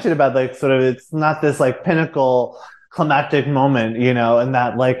what you mentioned about, like, sort of, it's not this like pinnacle climactic moment, you know, and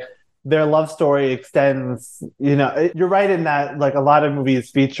that, like, their love story extends. You know, you're right in that, like, a lot of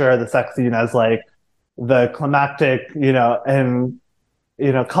movies feature the sex scene as like the climactic, you know, and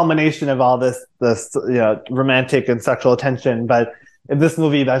culmination of all this, you know, romantic and sexual attention. But in this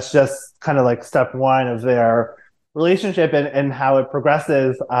movie, that's just kind of like step one of their relationship and how it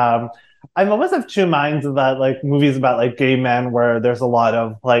progresses. I almost have 2 minds about, like, movies about, like, gay men where there's a lot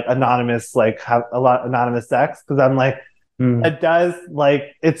of, like, anonymous, like, have a lot of anonymous sex. Because I'm like, it does,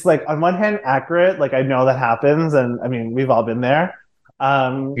 like, it's like, on one hand, accurate. Like, I know that happens. And I mean, we've all been there. But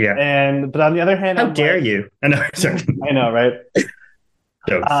on the other hand, how dare you? I know, I know, right?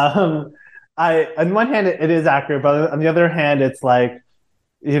 On one hand, it is accurate, but on the other hand, it's like,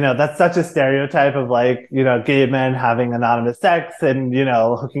 you know, that's such a stereotype of, like, you know, gay men having anonymous sex and, you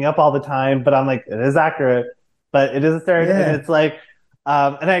know, hooking up all the time. But I'm like, it is accurate, but it is a stereotype. Yeah. And it's like,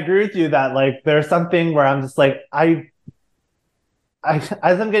 and I agree with you that, like, there's something where I'm just like, I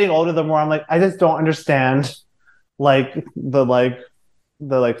as I'm getting older, the more I'm like, I just don't understand, like, the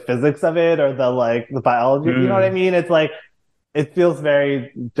physics of it, or the biology. You know what I mean? It's like, it feels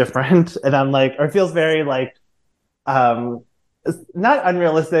very different, and I'm like, or it feels very, like, it's not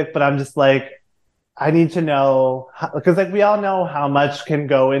unrealistic, but I'm just like, I need to know, because, like, we all know how much can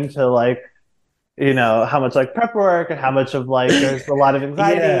go into, like, you know, how much, like, prep work, and how much of, like, there's a lot of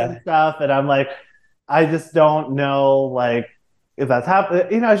anxiety and stuff, and I'm like, I just don't know, like, if that's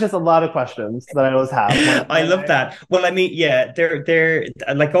happening. You know, it's just a lot of questions that I always have. I love that. Well, I mean, yeah, they're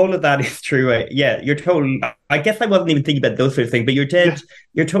like, all of that is true. Yeah, you're totally. I guess I wasn't even thinking about those sort of things, but you're dead.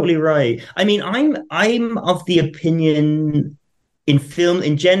 You're totally right. I mean, I'm of the opinion, in film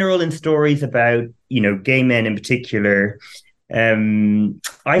in general, in stories about, you know, gay men in particular,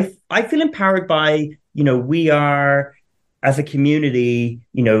 I feel empowered by, you know, we are, as a community,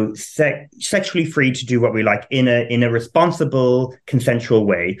 you know, sexually free to do what we like in a responsible, consensual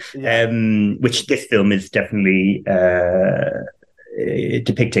way, which this film is definitely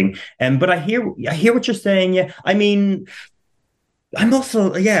depicting. But I hear what you're saying. Yeah, I mean, I'm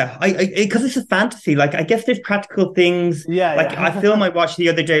also, because it's a fantasy. Like, I guess there's practical things. A film I watched the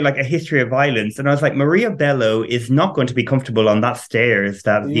other day, like A History of Violence, and I was like, Maria Bello is not going to be comfortable on that stairs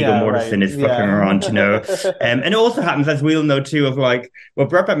that Viggo Mortensen is fucking her on, you know. And it also happens, as we'll know too, of like, well,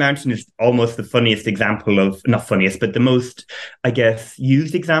 Brokeback Mountain is almost the funniest example of, not funniest, but the most, I guess,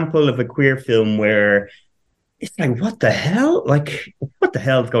 used example of a queer film where it's like, what the hell? Like, what the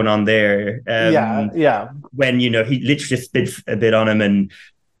hell is going on there? When, you know, he literally just spits a bit on him, and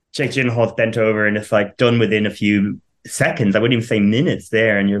Jake Gyllenhaal's bent over, and it's like done within a few seconds. I wouldn't even say minutes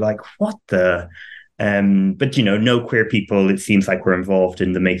there. And you're like, what the? But, you know, no queer people, it seems like, were involved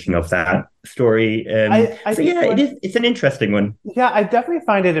in the making of that story. It's an interesting one. Yeah, I definitely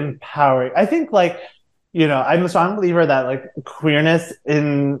find it empowering. I think, like, you know, I'm a strong believer that, like, queerness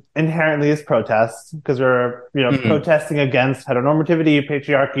inherently is protest, because we're, you know, protesting against heteronormativity,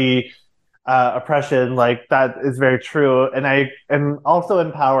 patriarchy, oppression. Like, that is very true. And I am also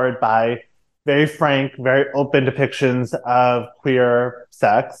empowered by very frank, very open depictions of queer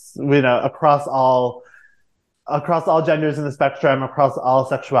sex, you know, across all genders in the spectrum, across all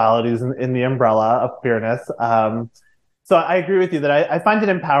sexualities in the umbrella of queerness. So I agree with you that I find it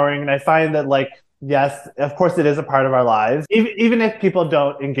empowering, and I find that, like, yes, of course, it is a part of our lives. Even if people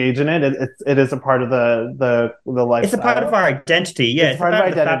don't engage in it, it is a part of the lifestyle. It's a part of our identity. Yeah, it's part of our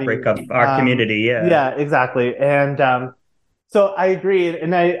identity. Fabric of our community. Yeah, yeah, exactly. And so I agree,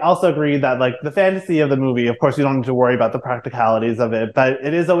 and I also agree that, like, the fantasy of the movie, of course, you don't need to worry about the practicalities of it, but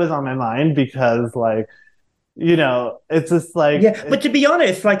it is always on my mind because, like, you know, it's just like, but to be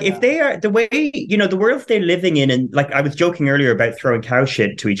honest, like, if they are the way, you know, the worlds they're living in, and, like, I was joking earlier about throwing cow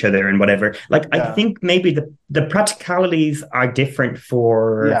shit to each other and whatever, like, I think maybe the practicalities are different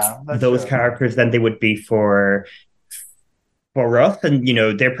for those characters than they would be for us, and, you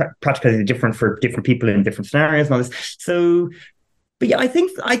know, they're practically different for different people in different scenarios and all this. So But yeah,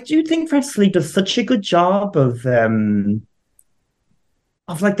 I do think Francis Lee does such a good job of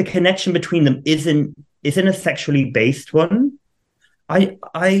like the connection between them isn't a sexually based one. I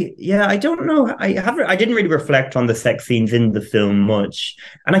don't know. I didn't really reflect on the sex scenes in the film much,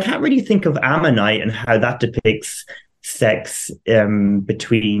 and I can't really think of Ammonite and how that depicts sex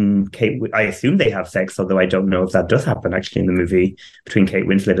between Kate. I assume they have sex, although I don't know if that does happen actually in the movie between Kate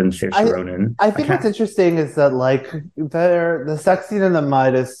Winslet and Saoirse Ronan. I think what's interesting is that like the sex scene in the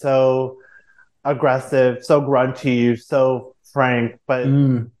mud is so aggressive, so grunty, so frank, but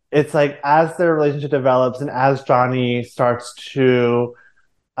it's like as their relationship develops and as Johnny starts to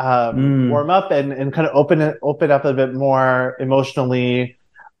warm up and kind of open up a bit more emotionally,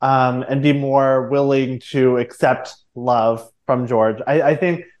 and be more willing to accept love from George. I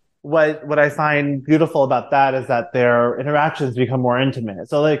think what I find beautiful about that is that their interactions become more intimate.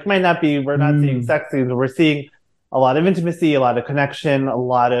 So like we're not seeing sex scenes, but we're seeing a lot of intimacy, a lot of connection, a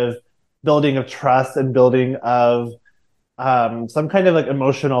lot of building of trust and building of some kind of like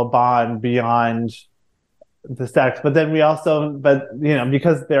emotional bond beyond the sex. But then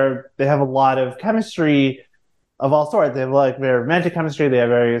because they have a lot of chemistry of all sorts. They have like very romantic chemistry, they have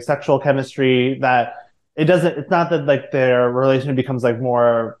very sexual chemistry, that it's not that like their relationship becomes like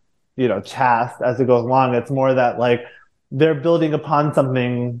more, chaste as it goes along. It's more that like they're building upon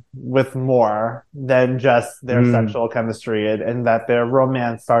something with more than just their sexual chemistry, and that their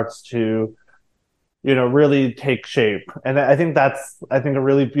romance starts to really take shape. And I think it's a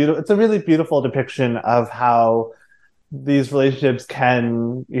really beautiful depiction of how these relationships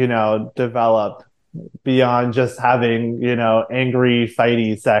can, develop beyond just having, angry,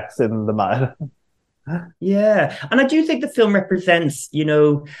 fighty sex in the mud. Yeah. And I do think the film represents,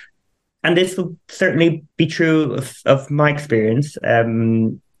 and this will certainly be true of my experience.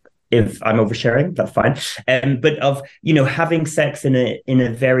 If I'm oversharing, that's fine. But of, having sex in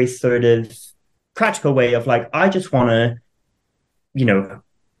a very sort of practical way of like, I just want to,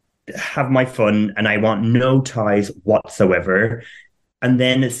 have my fun and I want no ties whatsoever. And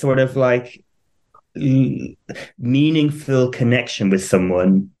then it's sort of like meaningful connection with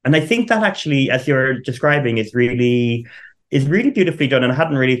someone. And I think that actually, as you're describing, is really beautifully done. And I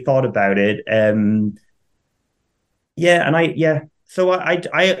hadn't really thought about it. So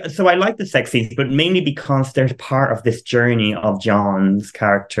I like the sex scenes, but mainly because they're part of this journey of John's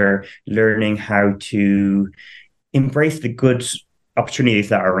character learning how to embrace the good opportunities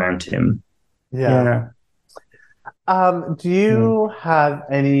that are around him. Yeah. Do you have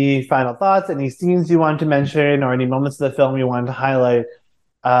any final thoughts, any scenes you want to mention, or any moments of the film you want to highlight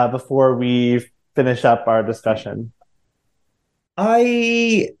before we finish up our discussion?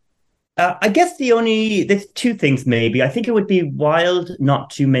 I guess there's two things maybe. I think it would be wild not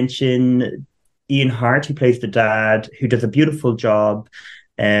to mention Ian Hart, who plays the dad, who does a beautiful job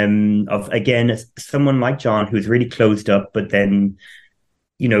of, again, someone like John who's really closed up, but then,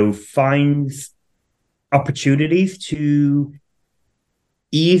 finds opportunities to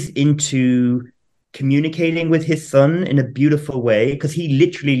ease into communicating with his son in a beautiful way, because he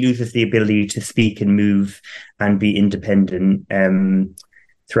literally loses the ability to speak and move and be independent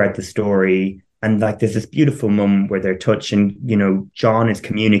throughout the story. And like there's this beautiful moment where they're touching, John is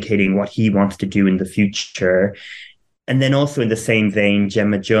communicating what he wants to do in the future. And then also in the same vein,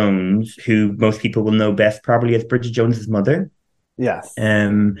 Gemma Jones, who most people will know best probably as Bridget Jones's mother. Yes.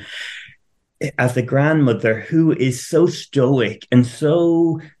 As the grandmother, who is so stoic and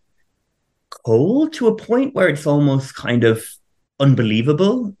so cold to a point where it's almost kind of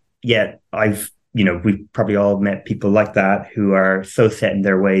unbelievable. Yet we've probably all met people like that who are so set in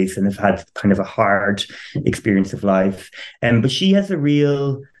their ways and have had kind of a hard experience of life. But she's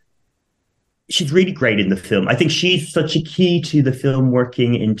really great in the film. I think she's such a key to the film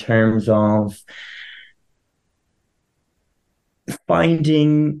working in terms of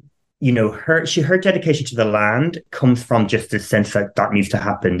finding, her dedication to the land comes from just this sense that needs to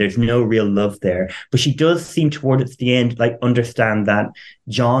happen. There's no real love there, but she does seem towards the end, like, understand that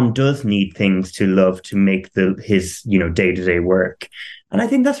John does need things to love to make his day-to-day work. And I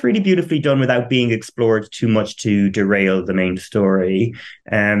think that's really beautifully done without being explored too much to derail the main story.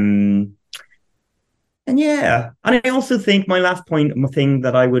 And I also think my last point, one thing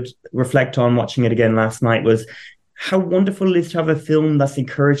that I would reflect on watching it again last night, was how wonderful it is to have a film that's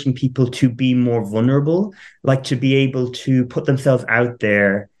encouraging people to be more vulnerable, like to be able to put themselves out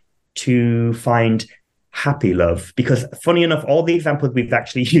there to find happy love. Because funny enough, all the examples we've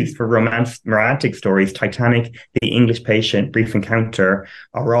actually used for romantic stories, Titanic, The English Patient, Brief Encounter,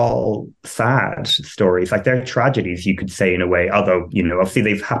 are all sad stories. Like they're tragedies, you could say, in a way, although, obviously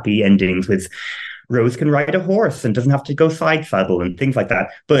they've happy endings with Rose can ride a horse and doesn't have to go side saddle and things like that.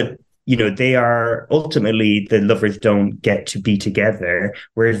 But they are ultimately, the lovers don't get to be together.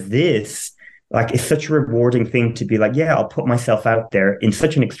 Whereas this, like, it's such a rewarding thing to be like, yeah, I'll put myself out there in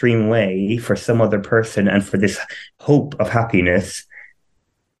such an extreme way for some other person and for this hope of happiness.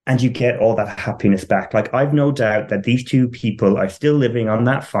 And you get all that happiness back. Like, I've no doubt that these two people are still living on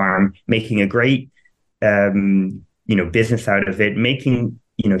that farm, making a great, business out of it, making,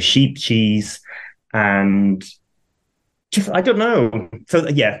 sheep cheese and just, I don't know. So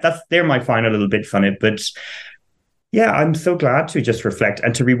yeah, they're my final little bits on it. But yeah, I'm so glad to just reflect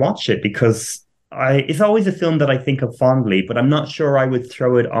and to rewatch it, because it's always a film that I think of fondly, but I'm not sure I would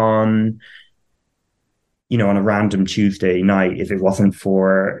throw it on, on a random Tuesday night if it wasn't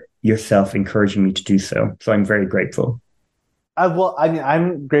for yourself encouraging me to do so. So I'm very grateful. Well, I mean,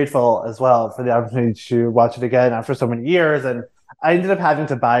 I'm grateful as well for the opportunity to watch it again after so many years. And I ended up having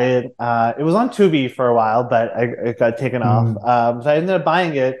to buy it. It was on Tubi for a while, but it got taken off. So I ended up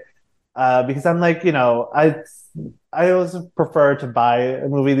buying it because I'm like, I always prefer to buy a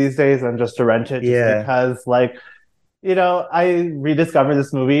movie these days than just to rent it. Because, like, I rediscovered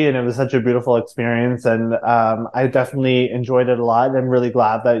this movie and it was such a beautiful experience. And I definitely enjoyed it a lot. And I'm really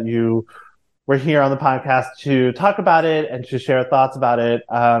glad that you were here on the podcast to talk about it and to share thoughts about it.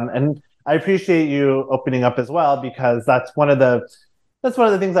 And I appreciate you opening up as well, because that's one of the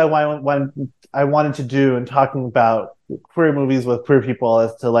things I wanted to do in talking about queer movies with queer people,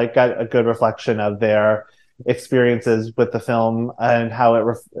 is to like get a good reflection of their experiences with the film and how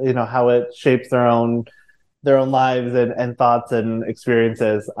it shapes their own lives and thoughts and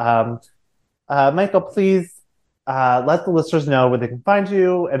experiences. Michael, please let the listeners know where they can find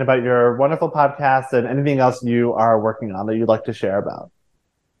you and about your wonderful podcast and anything else you are working on that you'd like to share about.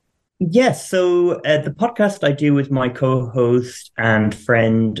 Yes, so the podcast I do with my co-host and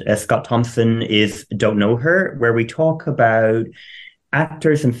friend Scott Thompson is Don't Know Her, where we talk about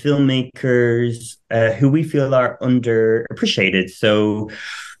actors and filmmakers who we feel are underappreciated. So,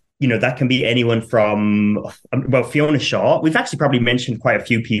 that can be anyone from, Fiona Shaw. We've actually probably mentioned quite a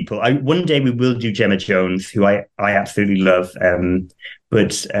few people. One day we will do Gemma Jones, who I absolutely love.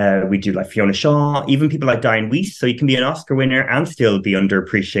 But we do like Fiona Shaw, even people like Diane Weiss. So you can be an Oscar winner and still be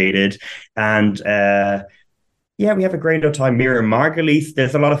underappreciated. And we have a great old time. Mira Margulies.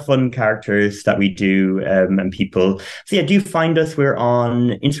 There's a lot of fun characters that we do and people. So yeah, do find us. We're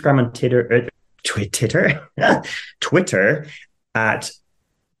on Instagram and Twitter at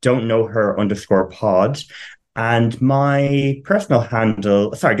Don't Know Her _pod. And my personal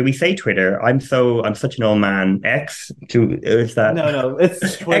handle, sorry, do we say Twitter? I'm such an old man. X? Is that? No,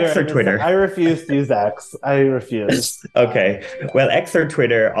 it's Twitter. X or Twitter? I refuse to use X. I refuse. Okay. Well, X or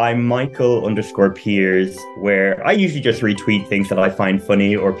Twitter, I'm Michael _Piers, where I usually just retweet things that I find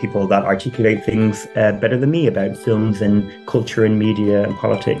funny or people that articulate things better than me about films and culture and media and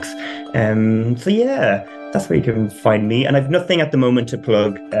politics. So yeah, that's where you can find me. And I've nothing at the moment to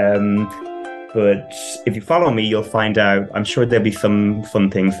plug. But if you follow me, you'll find out. I'm sure there'll be some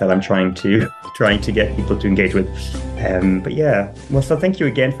fun things that I'm trying to get people to engage with. But yeah, well, so thank you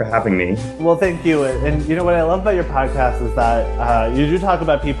again for having me. Well, thank you. And what I love about your podcast is that you do talk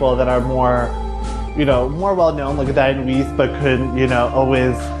about people that are more well known, like a Diane Weiss, but could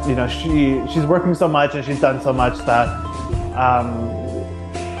always she's working so much and she's done so much that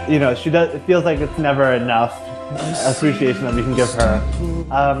it feels like it's never enough appreciation that we can give her.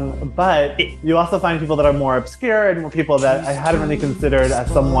 But you also find people that are more obscure and more people that I hadn't really considered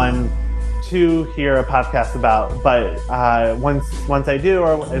as someone to hear a podcast about. But once I do,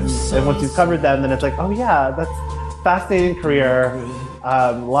 and once you've covered them, then it's like, oh yeah, that's a fascinating career.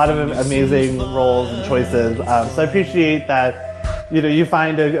 A lot of amazing roles and choices. So I appreciate that you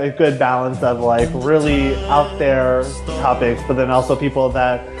find a good balance of like really out there topics, but then also people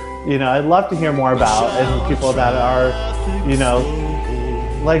that I'd love to hear more about, and people that are,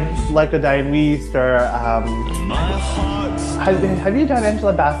 like a Diane Weiss or have you done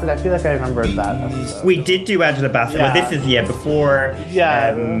Angela Bassett? I feel like I remembered that episode. We did do Angela Bassett. Yeah. Well, this is before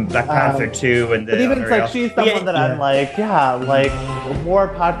Black Panther 2 and the. But even it's like she's someone that I'm like more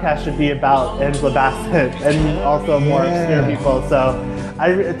podcasts should be about Angela Bassett and also more obscure people. So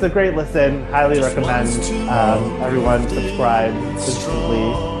it's a great listen. Highly recommend everyone subscribe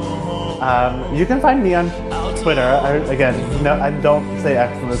instantly. You can find me on Twitter. I don't say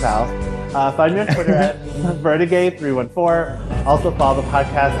X in this house. Find me on Twitter at Vertigay314. Also follow the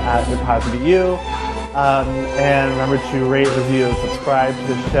podcast at YourPodToBeYou. And remember to rate, review, and subscribe to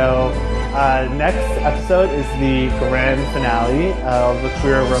the show. Next episode is the grand finale of the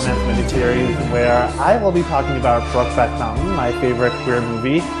queer romance miniseries, where I will be talking about Brokeback Mountain, my favorite queer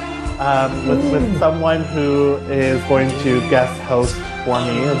movie. with someone who is going to guest host for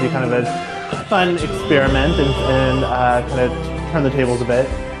me. It'll be kind of a fun experiment and kind of turn the tables a bit.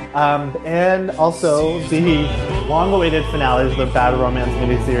 And also the long-awaited finale of the Bad Romance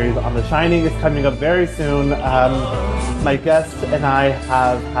miniseries on The Shining is coming up very soon. My guest and I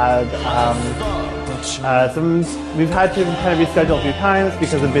have had we've had to kind of reschedule a few times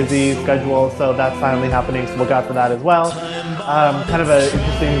because of busy schedule, so that's finally happening, so look out for that as well. Kind of an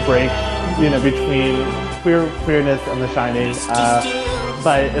interesting break, between queerness and The Shining.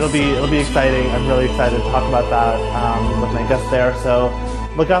 But it'll be exciting. I'm really excited to talk about that with my guest there. So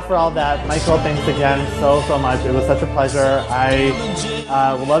look out for all that. Michael, thanks again so much. It was such a pleasure.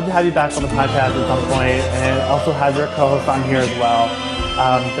 I would love to have you back on the podcast at some point and also have your co-host on here as well.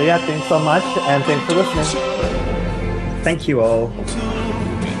 But yeah, thanks so much and thanks for listening. Thank you all.